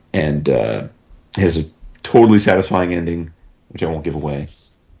 and has a totally satisfying ending, which I won't give away,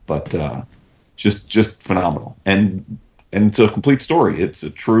 but just phenomenal. And it's a complete story. It's a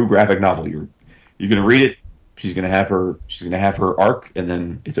true graphic novel. You're gonna read it. She's gonna have her arc, and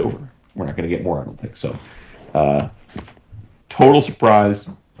then it's over. We're not gonna get more, I don't think. So, total surprise.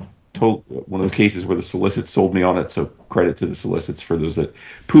 One of those cases where the solicits sold me on it. So credit to the solicits for those that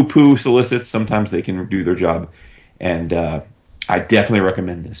poo-poo solicits. Sometimes they can do their job, and I definitely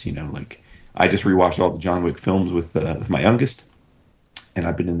recommend this. Like I just rewatched all the John Wick films with my youngest, and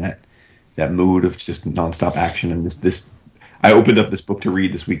I've been in that mood of just nonstop action. And this I opened up this book to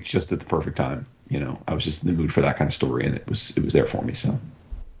read this week just at the perfect time. I was just in the mood for that kind of story, and it was there for me. So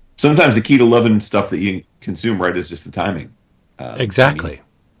sometimes the key to loving stuff that you consume, right, is just the timing. Exactly.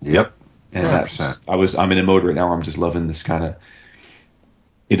 Yep. And I'm in a mode right now where I'm just loving this kind of.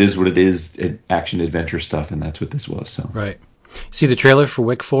 It is what it is, action adventure stuff, and that's what this was. So right. See the trailer for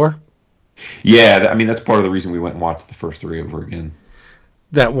Wick 4? Yeah, I mean that's part of the reason we went and watched the first 3 over again.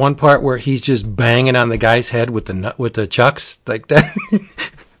 That one part where he's just banging on the guy's head with the chucks like that.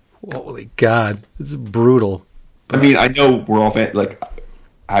 Holy God, it's brutal. I mean, I know we're all like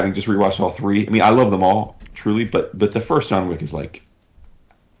having just rewatched all 3. I mean, I love them all truly, but the first John Wick is like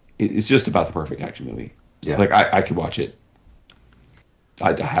it's just about the perfect action movie. Yeah, like I could watch it.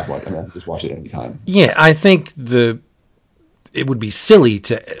 I have watched. I just watch it anytime. Yeah, I think it would be silly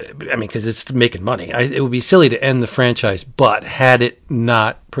to. I mean, because it's making money. It would be silly to end the franchise. But had it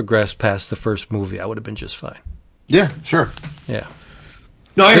not progressed past the first movie, I would have been just fine. Yeah, sure. Yeah.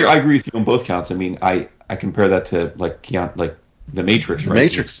 No, I agree with you on both counts. I mean, I compare that to like the Matrix. Right?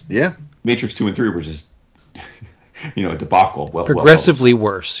 Matrix, yeah. Matrix 2 and 3 were just a debacle. Progressively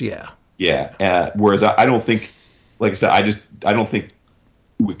worse. Yeah. Yeah. Whereas I don't think, like I said, I don't think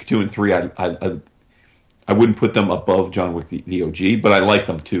Wick 2 and 3. I wouldn't put them above John Wick the OG, but I like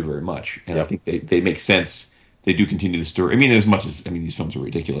them too very much, and I think they make sense. They do continue the story. I mean, as much as these films are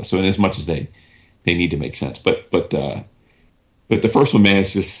ridiculous, so in as much as they need to make sense, but the first one, man,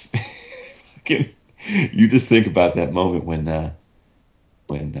 it's just you just think about that moment when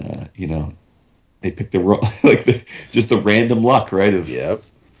they pick the random luck, right? Of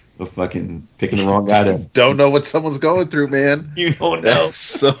fucking picking the wrong guy. Don't know what someone's going through, man. You don't know.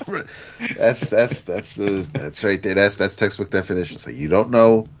 That's right there. That's textbook definition. So you don't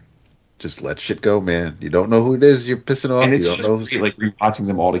know. Just let shit go, man. You don't know who it is you're pissing off. And it's you don't know. Like rewatching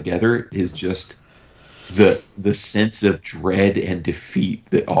them all together is just the sense of dread and defeat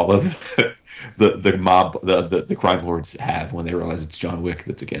that all of the mob, the crime lords have when they realize it's John Wick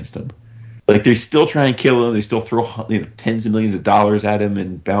that's against them. Like they still try and kill him. They still throw tens of millions of dollars at him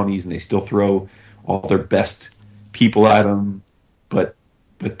and bounties, and they still throw all their best people at him. But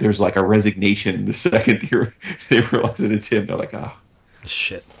there's like a resignation the second they realize that it's him. They're like,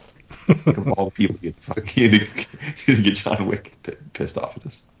 shit. Of all the people, you get John Wick pissed off at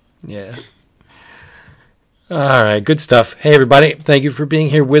us. Yeah. All right, good stuff. Hey, everybody, thank you for being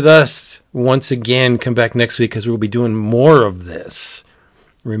here with us. Once again, come back next week because we'll be doing more of this.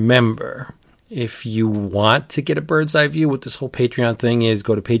 Remember, if you want to get a bird's eye view, what this whole Patreon thing is,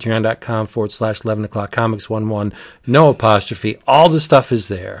 go to patreon.com/11 o'clock comics 11, no apostrophe. All the stuff is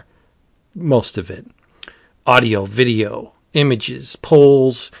there. Most of it. Audio, video, images,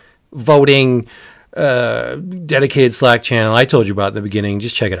 polls, voting, dedicated Slack channel. I told you about it in the beginning.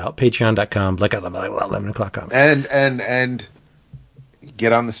 Just check it out. Patreon.com, 11 o'clock comics. And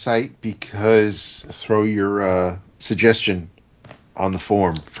get on the site because throw your suggestion on the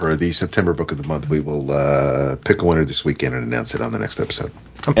form for the September book of the month. We will pick a winner this weekend and announce it on the next episode.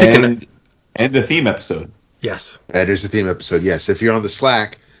 I'm picking and the theme episode. Yes. That is the theme episode. Yes. If you're on the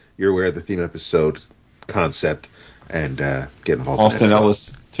Slack, you're aware of the theme episode concept and get involved. Austin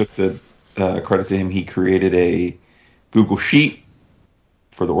Ellis took the credit to him. He created a Google Sheet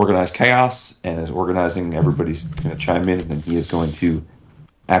for the organized chaos and is organizing. Everybody's going to chime in, and then he is going to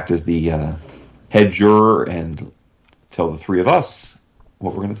act as the head juror and tell the three of us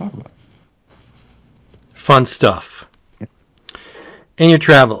what we're going to talk about. Fun stuff. In your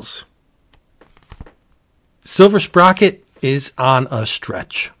travels, Silver Sprocket is on a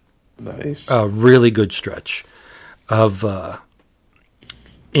stretch. Nice. A really good stretch of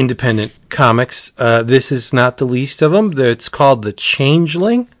independent comics. This is not the least of them. It's called The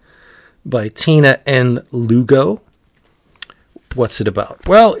Changeling by Tina N. Lugo. What's it about?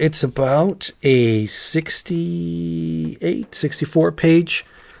 Well, it's about a 64 page,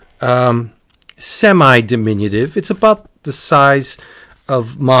 semi-diminutive. It's about the size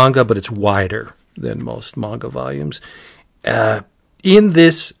of manga, but it's wider than most manga volumes. In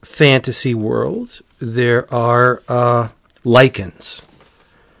this fantasy world, there are lichens.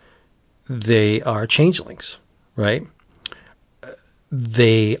 They are changelings, right?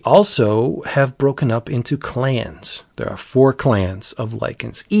 They also have broken up into clans. There are 4 clans of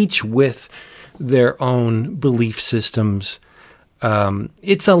lichens, each with their own belief systems.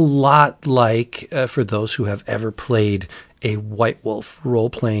 It's a lot like, for those who have ever played a White Wolf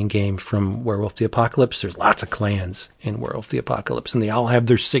role-playing game from Werewolf the Apocalypse, there's lots of clans in Werewolf the Apocalypse, and they all have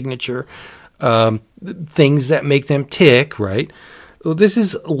their signature things that make them tick, right? Well, this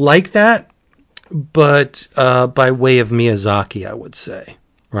is like that, but by way of Miyazaki, I would say,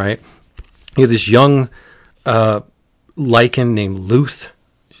 right? You have this young lichen named Luth,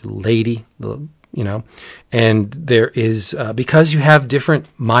 lady, and there is, because you have different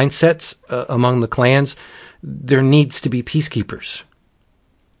mindsets among the clans, there needs to be peacekeepers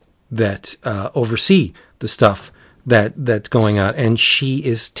that oversee the stuff that's going on. And she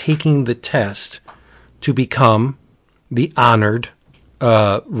is taking the test to become the honored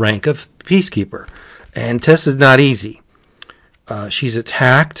rank of peacekeeper. And test is not easy. She's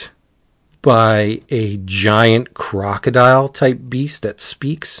attacked by a giant crocodile type beast that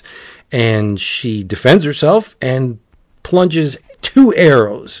speaks, and she defends herself and plunges 2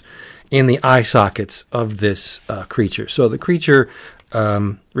 arrows in the eye sockets of this creature. So the creature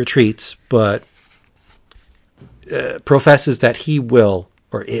retreats, but professes that he will,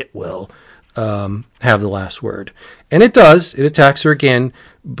 or it will, have the last word. And it does. It attacks her again,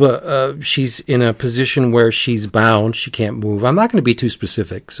 but she's in a position where she's bound. She can't move. I'm not going to be too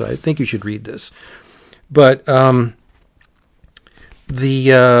specific, so I think you should read this. But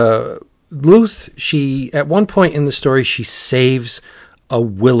the Luth, she, at one point in the story, she saves a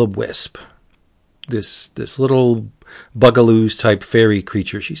will-o-wisp, this little Bugaloos type fairy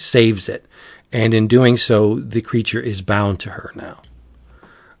creature. She saves it, and in doing so, the creature is bound to her now.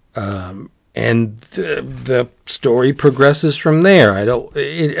 And the story progresses from there.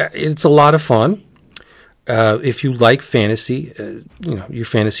 It's a lot of fun. If you like fantasy, your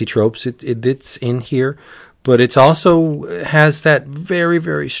fantasy tropes, it's in here, but it's also has that very,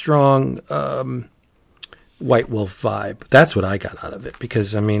 very strong White Wolf vibe. That's what I got out of it,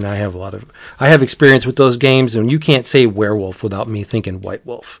 because I have experience with those games, and you can't say werewolf without me thinking White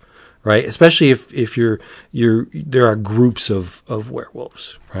Wolf, right? Especially if there are groups of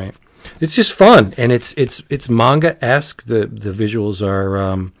werewolves, right? It's just fun, and it's manga-esque. The visuals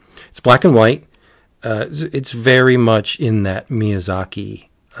are it's black and white. It's very much in that Miyazaki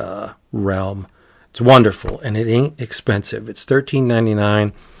realm. It's wonderful, and it ain't expensive. It's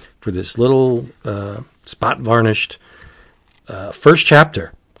 $13.99 for this little spot varnished first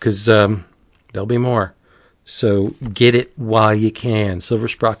chapter, because there'll be more. So get it while you can. Silver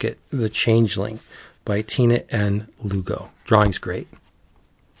Sprocket, The Changeling by Tina N. Lugo. Drawing's great.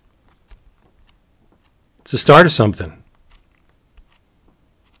 It's the start of something.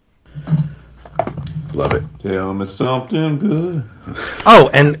 Love it. Tell me something good. Oh,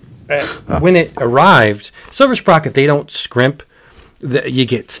 and when it arrived, Silver Sprocket, they don't scrimp. You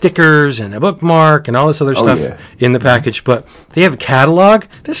get stickers and a bookmark and all this other stuff in the package, but they have a catalog.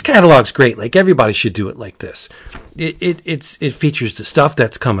 This catalog's great. Like, everybody should do it like this. It features the stuff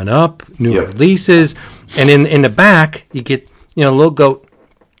that's coming up, new releases, and in the back you get a little goat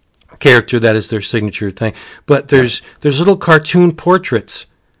character that is their signature thing. But there's little cartoon portraits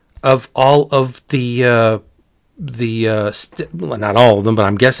of all of the not all of them, but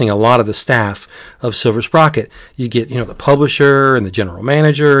I'm guessing a lot of the staff of Silver Sprocket. You get, the publisher and the general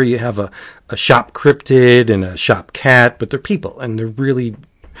manager. You have a shop cryptid and a shop cat, but they're people, and they're really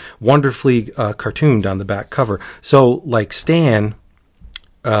wonderfully cartooned on the back cover. So, like Stan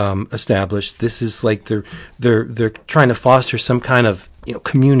established, this is like they're trying to foster some kind of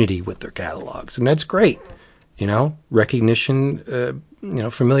community with their catalogs, and that's great. Recognition,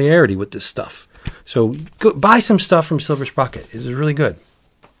 familiarity with this stuff. So buy some stuff from Silver Sprocket. It's really good.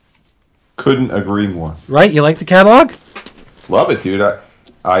 Couldn't agree more. Right? You like the catalog? Love it, dude.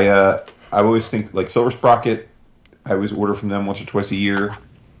 I always think like Silver Sprocket. I always order from them once or twice a year,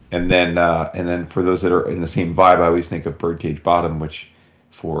 and then for those that are in the same vibe, I always think of Birdcage Bottom, which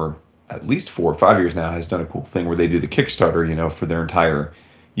for at least 4 or 5 years now has done a cool thing where they do the Kickstarter. For their entire,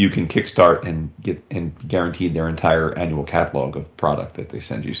 you can kickstart and get and guaranteed their entire annual catalog of product that they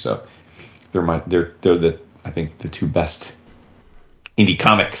send you. So they're the I think the two best indie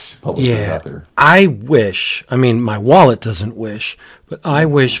comics publishers out there. I wish, my wallet doesn't wish, but I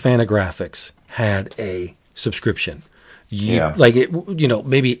wish Fantagraphics had a subscription. Like it,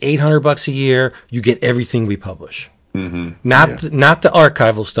 maybe $800 a year, you get everything we publish. Mm-hmm. Not the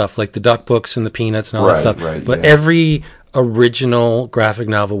archival stuff like the Duck Books and the Peanuts and all that stuff, but every original graphic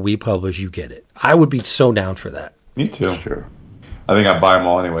novel we publish, you get it. I would be so down for that. Me too. Sure. I think I'd buy them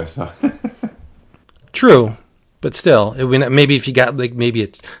all anyway. So True. But still, maybe if you got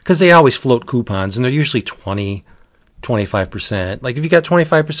because they always float coupons and they're usually 20, 25%. Like if you got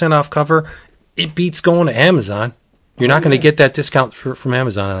 25% off cover, it beats going to Amazon. You're not going to get that discount from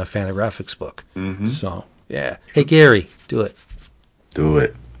Amazon on a Fantagraphics book. Mm-hmm. So, yeah. Hey, Gary, do it. Do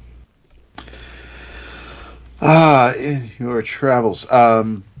it. In your travels,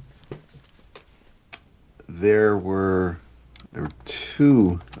 there were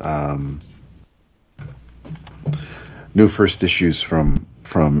two new first issues from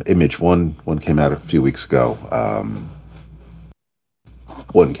Image. One came out a few weeks ago.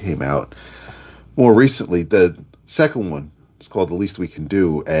 One came out more recently. The second one is called The Least We Can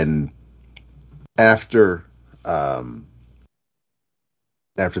Do, and after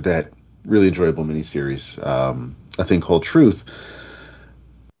that really enjoyable miniseries, a thing called Truth,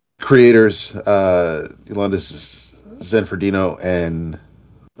 creators Yolanda Zanfardino and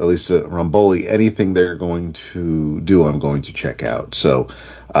Elisa Romboli, anything they're going to do, I'm going to check out. So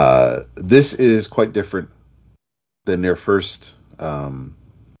this is quite different than their first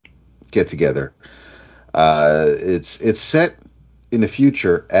get together. It's set in the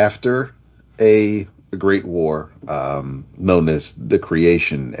future after a great war known as the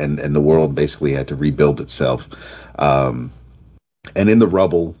Creation, and the world basically had to rebuild itself. And in the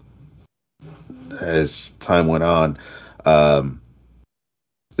rubble, as time went on,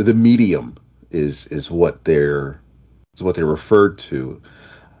 the medium is what they're referred to,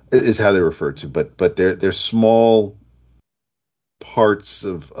 is how they're referred to, but they're small parts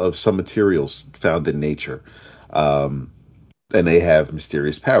of some materials found in nature, and they have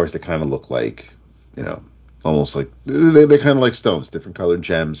mysterious powers that kind of look like, almost like they're kind of like stones, different colored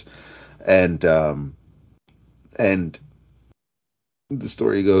gems, and the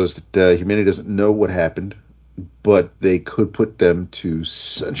story goes that humanity doesn't know what happened, but they could put them to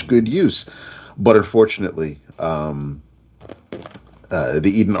such good use. But unfortunately, the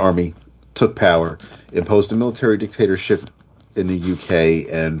Eden Army took power, imposed a military dictatorship in the UK,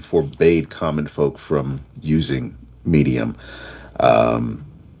 and forbade common folk from using medium,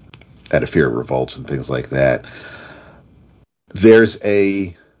 out of fear of revolts and things like that. There's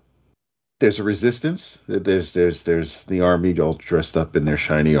a resistance. There's the army all dressed up in their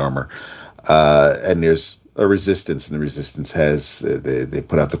shiny armor, and there's a resistance, and the resistance has they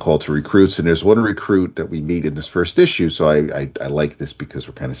put out the call to recruits, and there's one recruit that we meet in this first issue. So I like this because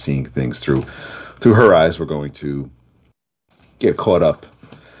we're kind of seeing things through her eyes. We're going to get caught up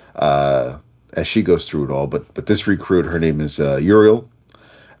as she goes through it all. But this recruit, her name is Uriel,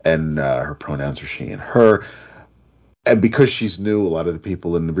 and her pronouns are she and her. And because she's new, a lot of the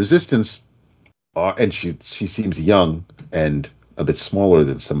people in the resistance are, and she seems young and a bit smaller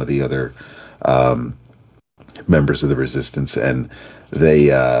than some of the other members of the resistance, and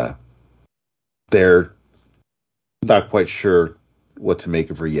they're not quite sure what to make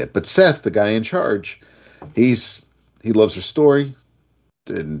of her yet. But Seth, the guy in charge, he loves her story,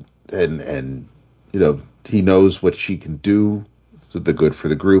 and he knows what she can do, the good for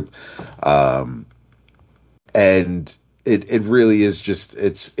the group, and it really is just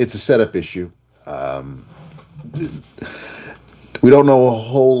it's a setup issue. We don't know a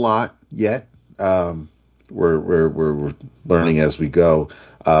whole lot yet. We're learning as we go,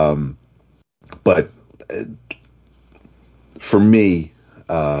 but for me,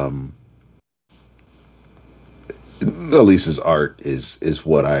 Elisa's art is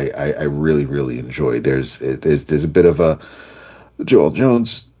what I really, really enjoy. There's a bit of a Joel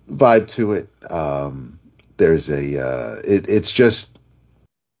Jones vibe to it. There's it's just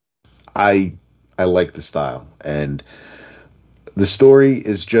I like the style, and the story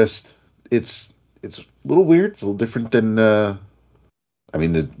is just it's a little weird. It's a little different than the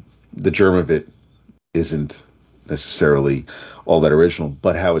germ of it isn't necessarily all that original,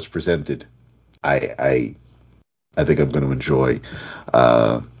 but how it's presented, I think I'm going to enjoy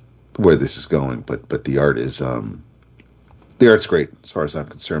where this is going. But the art is the art's great as far as I'm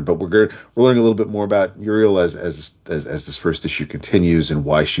concerned. But we're learning a little bit more about Uriel as this first issue continues, and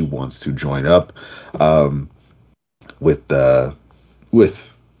why she wants to join up with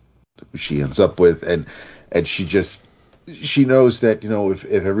who she ends up with, and she knows that, if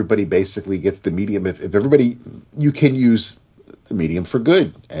everybody basically gets the medium, if everybody, you can use the medium for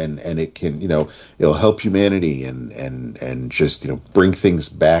good, and it can, it'll help humanity, and just, bring things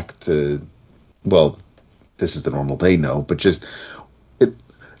back to, well, this is the normal they know, but just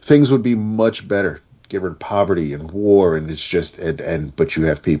things would be much better. Get rid of poverty and war, and it's just but you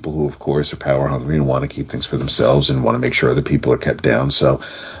have people who, of course, are power hungry and want to keep things for themselves and want to make sure other people are kept down. So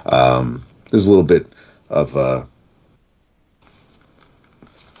there's a little bit of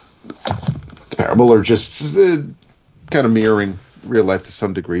parable, or just kind of mirroring real life to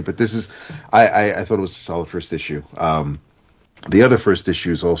some degree. But this is, I thought it was a solid first issue. The other first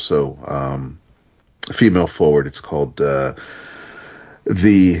issue is also a female forward. It's called The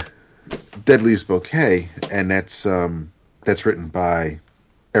Deadliest Bouquet, and that's written by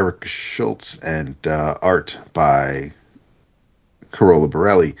Eric Schultz and art by Carola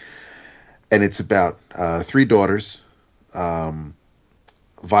Borelli, and it's about three daughters, Violet,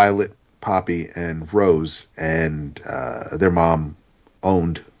 Poppy, and Rose, and their mom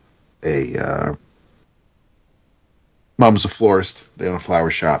owned mom's a florist. They own a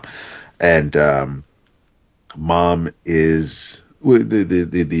flower shop, and mom is.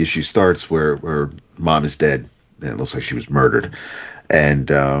 The issue starts where mom is dead, and it looks like she was murdered, and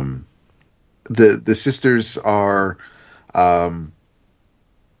the sisters are, one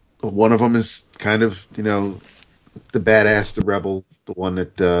of them is kind of, the badass, the rebel, the one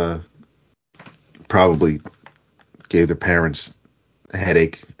that probably gave their parents a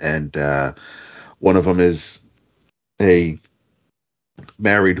headache, and one of them is a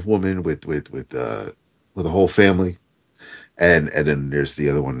married woman with a whole family. And then there's the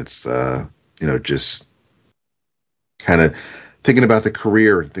other one that's, just kind of thinking about the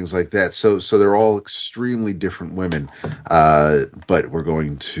career and things like that. So they're all extremely different women. But we're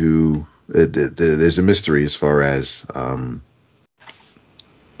going to, there's a mystery as far as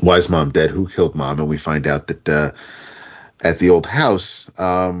why is mom dead? Who killed mom? And we find out that at the old house,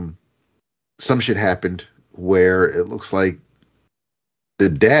 some shit happened where it looks like the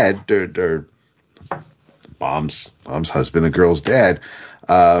dad, or mom's husband, the girl's dad,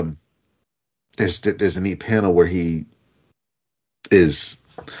 there's a neat panel where he is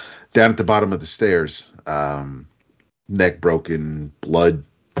down at the bottom of the stairs, neck broken, blood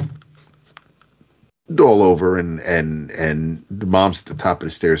all over, and the mom's at the top of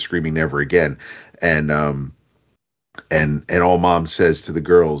the stairs screaming never again, and all mom says to the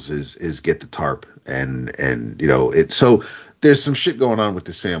girls is get the tarp, and it. So there's some shit going on with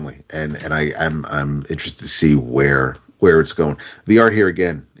this family, and I'm interested to see where it's going. The art here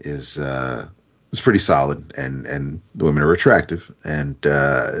again is pretty solid, and the women are attractive, and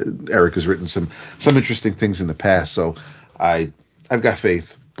Eric has written some interesting things in the past, so I've got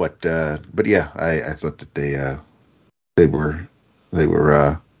faith. But yeah, I thought that they were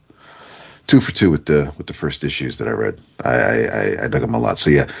 2 for 2 with the first issues that I read. I dug them a lot. So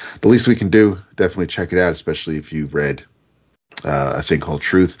yeah, the least we can do, definitely check it out, especially if you read A Thing Called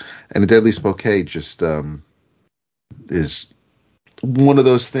Truth. And The Deadliest Bouquet just is one of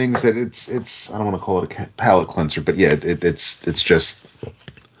those things that it's I don't want to call it a palate cleanser, but yeah, it's just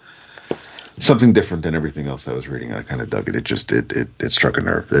something different than everything else I was reading. I kind of dug it. It just it struck a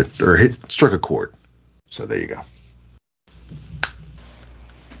nerve, or struck a chord. So there you go.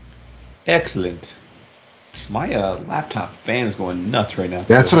 Excellent. My laptop fan is going nuts right now.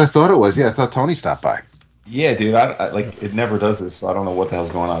 That's what I thought it was. Yeah, I thought Tony stopped by. Yeah, dude. I like it never does this, so I don't know what the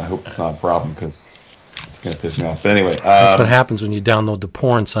hell's going on. I hope it's not a problem because it's gonna piss me off. But anyway, that's what happens when you download the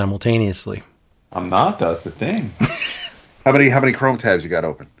porn simultaneously. I'm not. That's the thing. How many Chrome tabs you got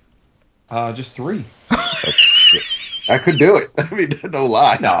open? Just 3. I could do it. I mean, no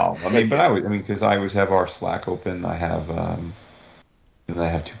lie. No, because I always have our Slack open. I have, and I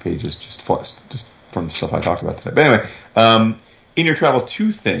have 2 pages just from the stuff I talked about today. But anyway, in your travels,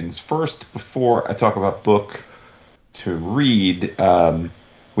 2 things. First, before I talk about book to read,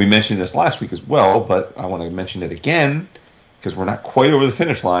 we mentioned this last week as well, but I want to mention it again because we're not quite over the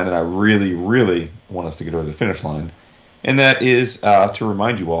finish line, and I really, really want us to get over the finish line. And that is to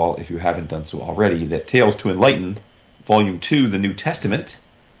remind you all, if you haven't done so already, that Tales to Enlighten, Volume 2, The New Testament,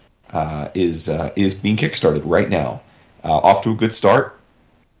 is being kickstarted right now. Off to a good start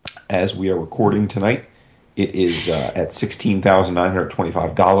as we are recording tonight. It is at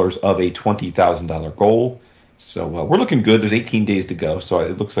 $16,925 of a $20,000 goal. So we're looking good. There's 18 days to go, so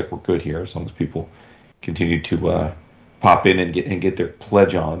it looks like we're good here as long as people continue to pop in and get their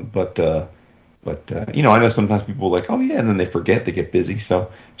pledge on. But I know sometimes people are like, oh yeah, and then they forget, they get busy.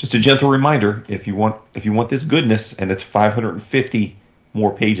 So just a gentle reminder: if you want this goodness, and it's 550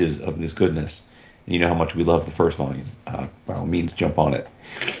 more pages of this goodness, and you know how much we love the first volume, by all means, jump on it.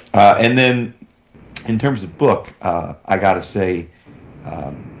 And then, in terms of book, I gotta say,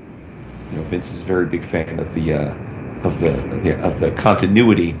 Vince is a very big fan of the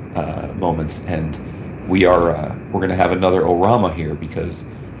continuity moments, and we're going to have another Orama here because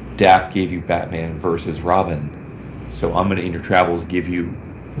Dap gave you Batman versus Robin, so I'm going to in your travels give you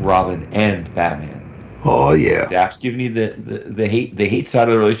Robin and Batman. Oh yeah. Dap's giving you the hate side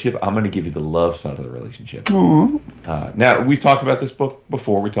of the relationship. I'm going to give you the love side of the relationship. Now we've talked about this book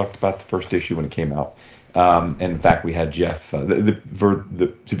before. We talked about the first issue when it came out. And in fact, we had Jeff. To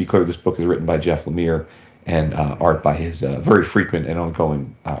be clear, this book is written by Jeff Lemire and art by his very frequent and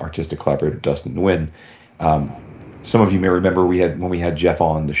ongoing artistic collaborator Dustin Nguyen. Some of you may remember when we had Jeff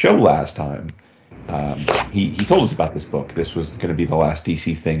on the show last time. He told us about this book. This was going to be the last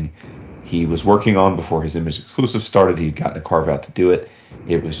DC thing he was working on before his Image exclusive started. He'd gotten a carve out to do it.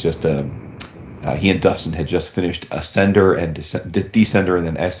 It was just he and Dustin had just finished Ascender and Descender and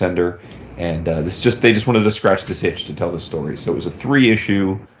then Ascender. And they just wanted to scratch this itch to tell the story. So it was a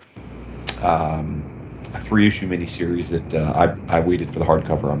three-issue miniseries that I waited for the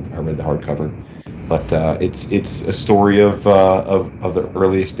hardcover. I read the hardcover, but it's a story of the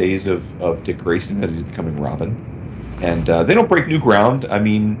earliest days of Dick Grayson as he's becoming Robin, and they don't break new ground. I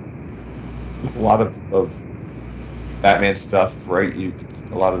mean, with a lot of Batman stuff, right?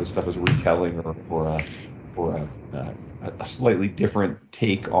 A lot of the stuff is retelling or a slightly different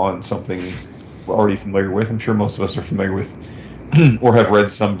take on something we're already familiar with. I'm sure most of us are familiar with or have read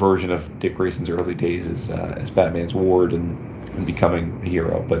some version of Dick Grayson's early days as Batman's ward and becoming a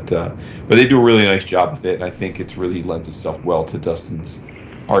hero. But they do a really nice job with it, and I think it really lends itself well to Dustin's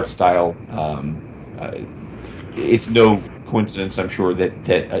art style. It's no coincidence, I'm sure,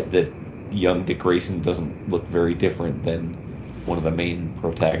 that young Dick Grayson doesn't look very different than one of the main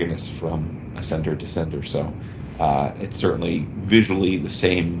protagonists from Ascender Descender. So it's certainly visually the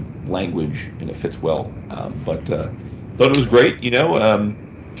same language, and it fits well. But thought it was great.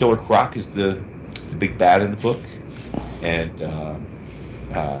 Killer Croc is the big bad in the book, and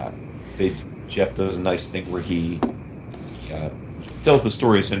Jeff does a nice thing where he tells the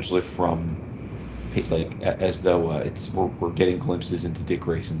story essentially from as though we're getting glimpses into Dick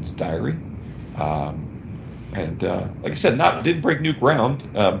Grayson's diary. And like I said, didn't break new ground,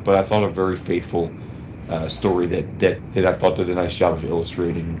 but I thought a very faithful story that I thought did a nice job of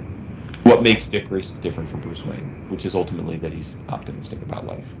illustrating what makes Dick Grayson different from Bruce Wayne, which is ultimately that he's optimistic about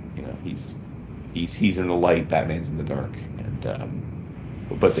life. He's in the light, Batman's in the dark, and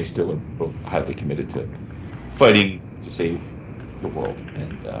but they still are both highly committed to fighting to save the world,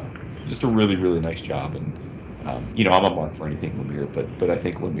 and just a really, really nice job. And I'm a mark for anything Lemire, but I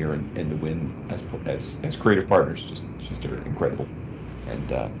think Lemire and Nguyen as creative partners just are incredible, and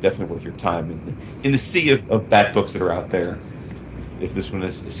definitely worth your time in the sea of bad books that are out there. If this one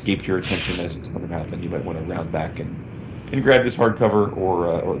has escaped your attention as it's coming out, then you might want to round back and grab this hardcover,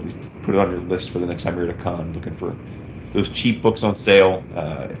 or at least put it on your list for the next time you're at a con looking for those cheap books on sale.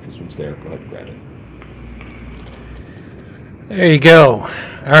 If this one's there, go ahead and grab it. There you go. All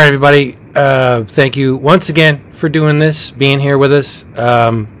right, everybody. Thank you once again for doing this, being here with us.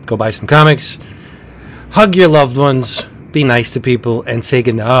 Go buy some comics. Hug your loved ones. Be nice to people and say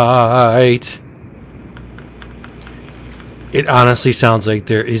goodnight. It honestly sounds like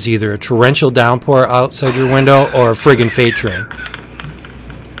there is either a torrential downpour outside your window or a friggin' freight train.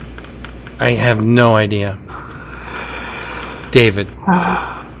 I have no idea. David.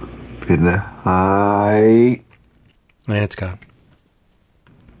 Good night. And it's gone.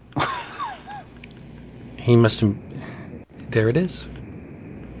 He must have... There it is.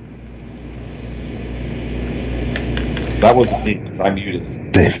 That wasn't me, because I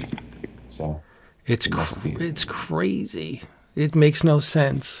muted David. So... It's crazy. It makes no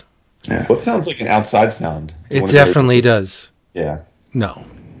sense. Yeah. What sounds like an outside sound? It definitely does. Yeah. No,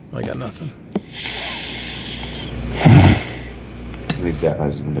 I got nothing. I think that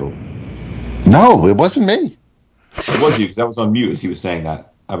has no. No, it wasn't me. It was you, because I was on mute as he was saying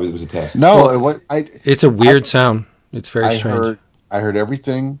that. It was a test. No, it was. It's a weird sound. It's very strange. I heard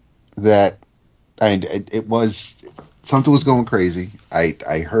everything that. It was. Something was going crazy.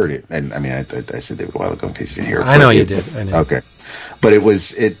 I heard it, and I said that a while ago in case you didn't hear it. I know you did. I know. Okay, but it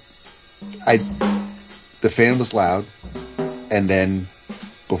was. the fan was loud, and then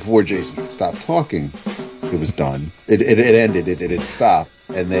before Jason stopped talking, it was done. It ended. It had stopped,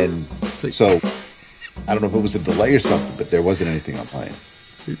 and then so I don't know if it was a delay or something, but there wasn't anything on mine.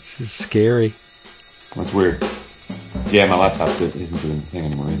 It's just scary. That's weird. Yeah, my laptop isn't doing the thing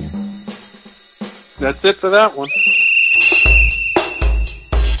anymore either. That's it for that one.